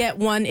child. You get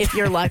one if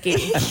you're lucky.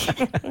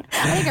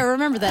 I think I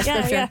remember that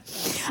scripture.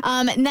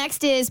 Yeah.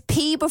 Next is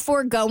pee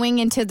before going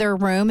into their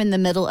room in the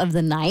middle of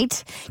the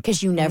night,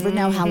 because you never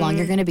know how long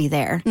you're going to be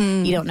there.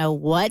 You don't know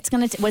what's it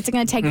going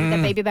to take to get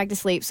that baby back to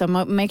sleep. So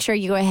make sure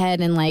you go ahead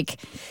and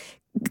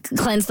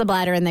cleanse the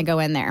bladder and then go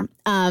in there.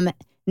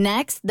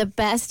 Next, the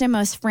best and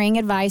most freeing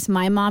advice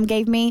my mom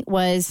gave me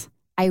was,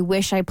 I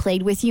wish I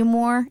played with you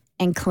more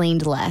and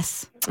cleaned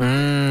less.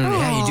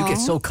 Yeah, you do get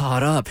so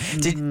caught up.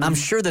 I'm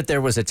sure that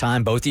there was a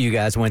time both of you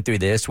guys went through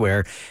this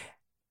where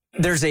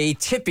there's a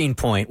tipping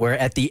point where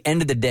at the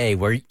end of the day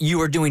where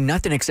you are doing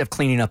nothing except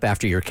cleaning up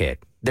after your kid.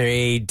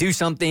 They do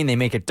something, they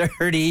make it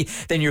dirty,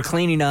 then you're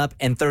cleaning up,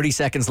 and 30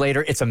 seconds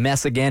later, it's a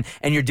mess again,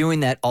 and you're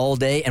doing that all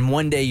day, and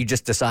one day you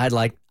just decide,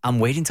 I'm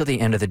waiting till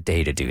the end of the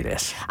day to do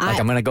this.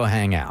 I'm going to go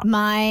hang out.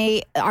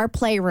 Our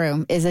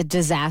playroom is a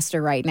disaster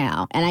right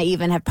now, and I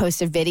even have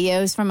posted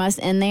videos from us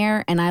in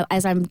there, and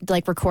as I'm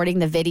recording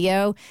the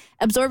video,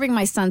 absorbing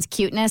my son's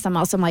cuteness, I'm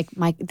also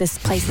this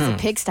place is a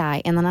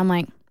pigsty, and then I'm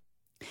like,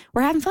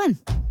 we're having fun.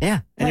 Yeah,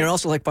 and you're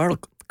also like, Bart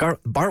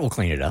will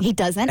clean it up. He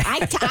doesn't.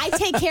 I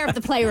take care of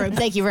the playroom.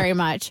 Thank you very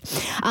much.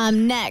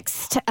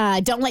 Next,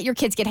 don't let your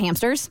kids get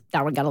hamsters.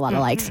 That one got a lot of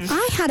likes.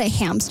 I had a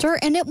hamster,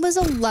 and it was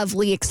a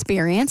lovely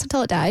experience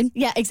until it died.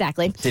 Yeah,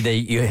 exactly. Did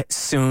you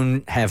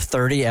soon have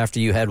 30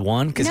 after you had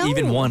one? Because No.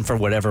 even one, for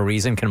whatever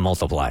reason, can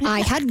multiply. I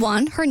had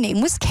one. Her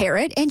name was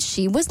Carrot, and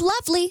she was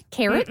lovely.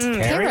 Carrot?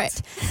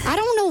 Carrot. I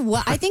don't know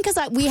what. I think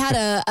because we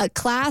had a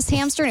class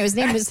hamster, and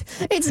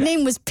its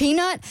name was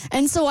Peanut.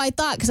 And so I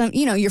thought, because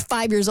you're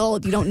 5 years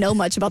old, you don't know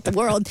much about the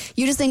world.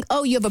 You just think,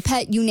 oh, you have a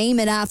pet, you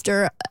name it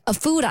after a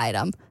food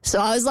item.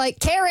 So I was like,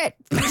 Carrot.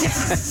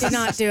 Did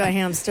not do a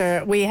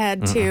hamster. We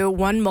had two.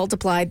 One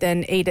multiplied,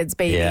 then ate its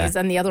babies,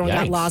 and the other one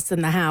got lost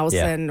in the house,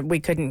 and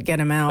we couldn't get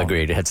him out.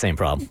 Agreed. It had the same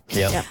problem.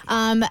 Yep.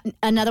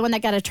 Another one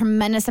that got a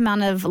tremendous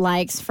amount of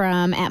likes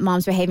from at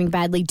Moms Behaving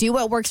Badly. Do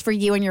what works for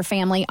you and your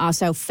family.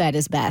 Also, fed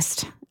is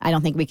best. I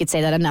don't think we could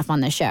say that enough on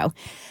this show.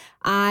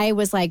 I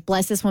was like,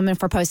 bless this woman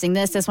for posting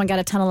this. This one got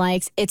a ton of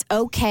likes. It's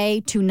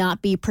okay to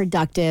not be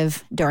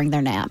productive during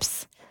their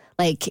naps.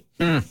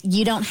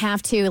 You don't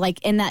have to,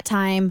 in that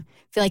time,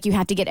 feel like you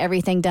have to get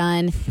everything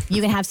done.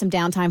 You can have some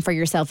downtime for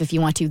yourself if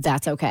you want to.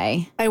 That's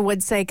okay. I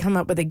would say come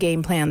up with a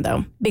game plan,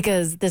 though,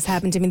 because this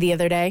happened to me the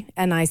other day,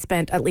 and I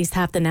spent at least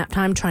half the nap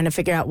time trying to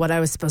figure out what I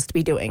was supposed to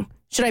be doing.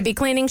 Should I be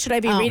cleaning? Should I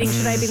be reading?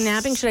 Should I be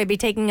napping? Should I be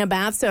taking a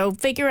bath? So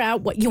figure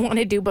out what you want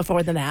to do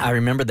before the nap. I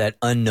remember that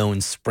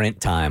unknown sprint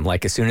time.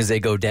 Like as soon as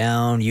they go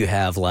down, you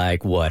have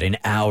an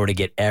hour to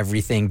get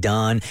everything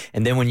done.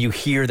 And then when you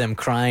hear them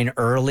crying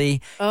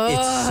early,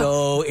 it's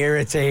so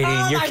irritating.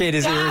 Your kid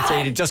is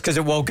irritated just because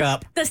it woke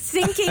up. The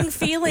sinking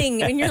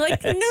feeling. And you're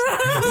like, no.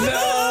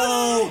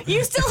 No.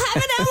 You still have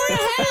an hour and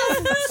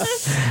a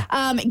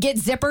half. Get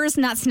zippers,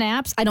 not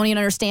snaps. I don't even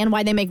understand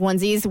why they make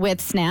onesies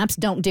with snaps.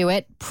 Don't do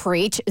it.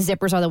 Preach.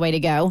 Zippers are the way to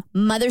go.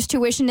 Mother's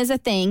tuition is a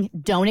thing.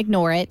 Don't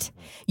ignore it.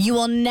 You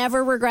will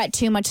never regret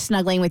too much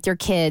snuggling with your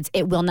kids.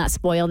 It will not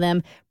spoil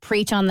them.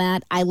 Preach on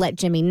that. I let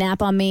Jimmy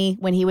nap on me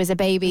when he was a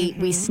baby.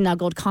 We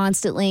snuggled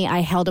constantly. I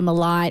held him a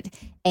lot.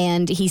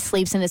 And he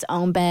sleeps in his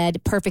own bed,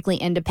 perfectly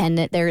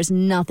independent. There is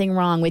nothing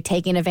wrong with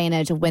taking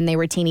advantage of when they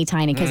were teeny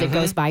tiny because it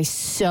goes by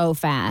so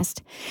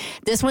fast.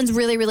 This one's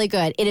really, really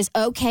good. It is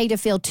okay to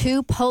feel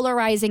two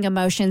polarizing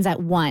emotions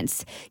at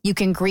once. You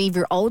can grieve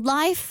your old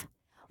life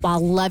while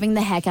loving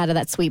the heck out of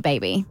that sweet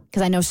baby.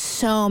 Because I know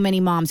so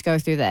many moms go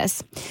through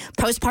this.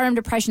 Postpartum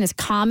depression is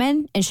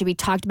common and should be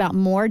talked about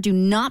more. Do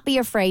not be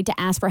afraid to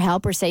ask for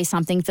help or say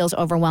something feels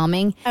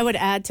overwhelming. I would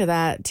add to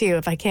that, too,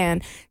 if I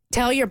can.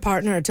 Tell your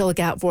partner to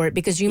look out for it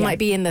because you might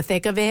be in the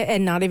thick of it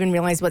and not even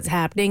realize what's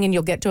happening. And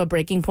you'll get to a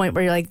breaking point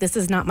where you're like, this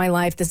is not my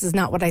life. This is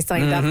not what I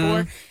signed up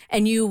for.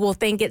 And you will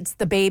think it's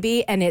the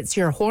baby and it's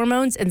your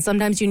hormones. And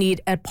sometimes you need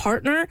a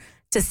partner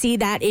to see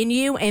that in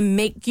you and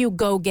make you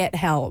go get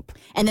help.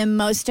 And then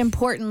most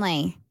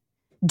importantly,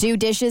 do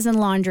dishes and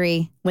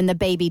laundry when the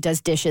baby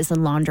does dishes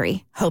and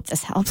laundry. Hope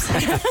this helps.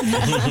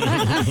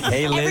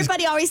 Hey, Liz.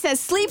 Everybody always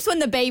says sleeps when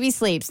the baby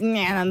sleeps.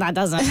 Yeah, that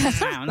doesn't.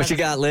 What you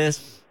got,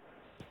 Liz?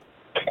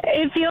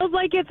 It feels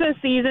like it's a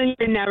season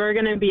you're never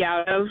going to be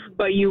out of,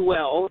 but you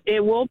will.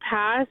 It will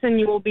pass, and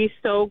you will be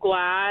so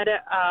glad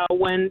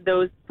when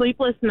those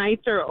sleepless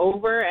nights are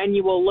over, and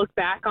you will look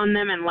back on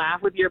them and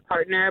laugh with your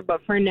partner.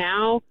 But for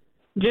now,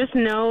 just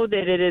know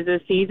that it is a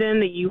season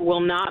that you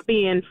will not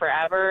be in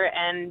forever,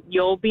 and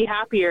you'll be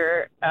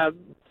happier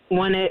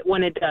when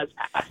it does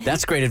pass.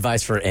 That's great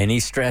advice for any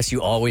stress.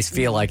 You always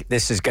feel like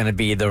this is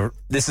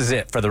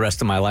it for the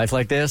rest of my life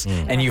like this,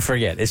 and you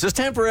forget. It's just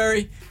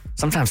temporary.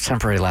 Sometimes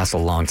temporary lasts a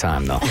long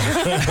time, though.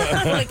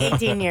 Like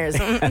 18 years.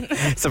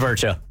 It's The Burt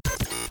Show.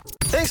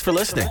 Thanks for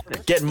listening.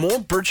 Get more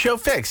Burt Show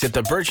fix at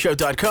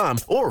thebirdshow.com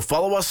or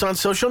follow us on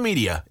social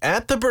media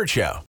 @The Burt Show.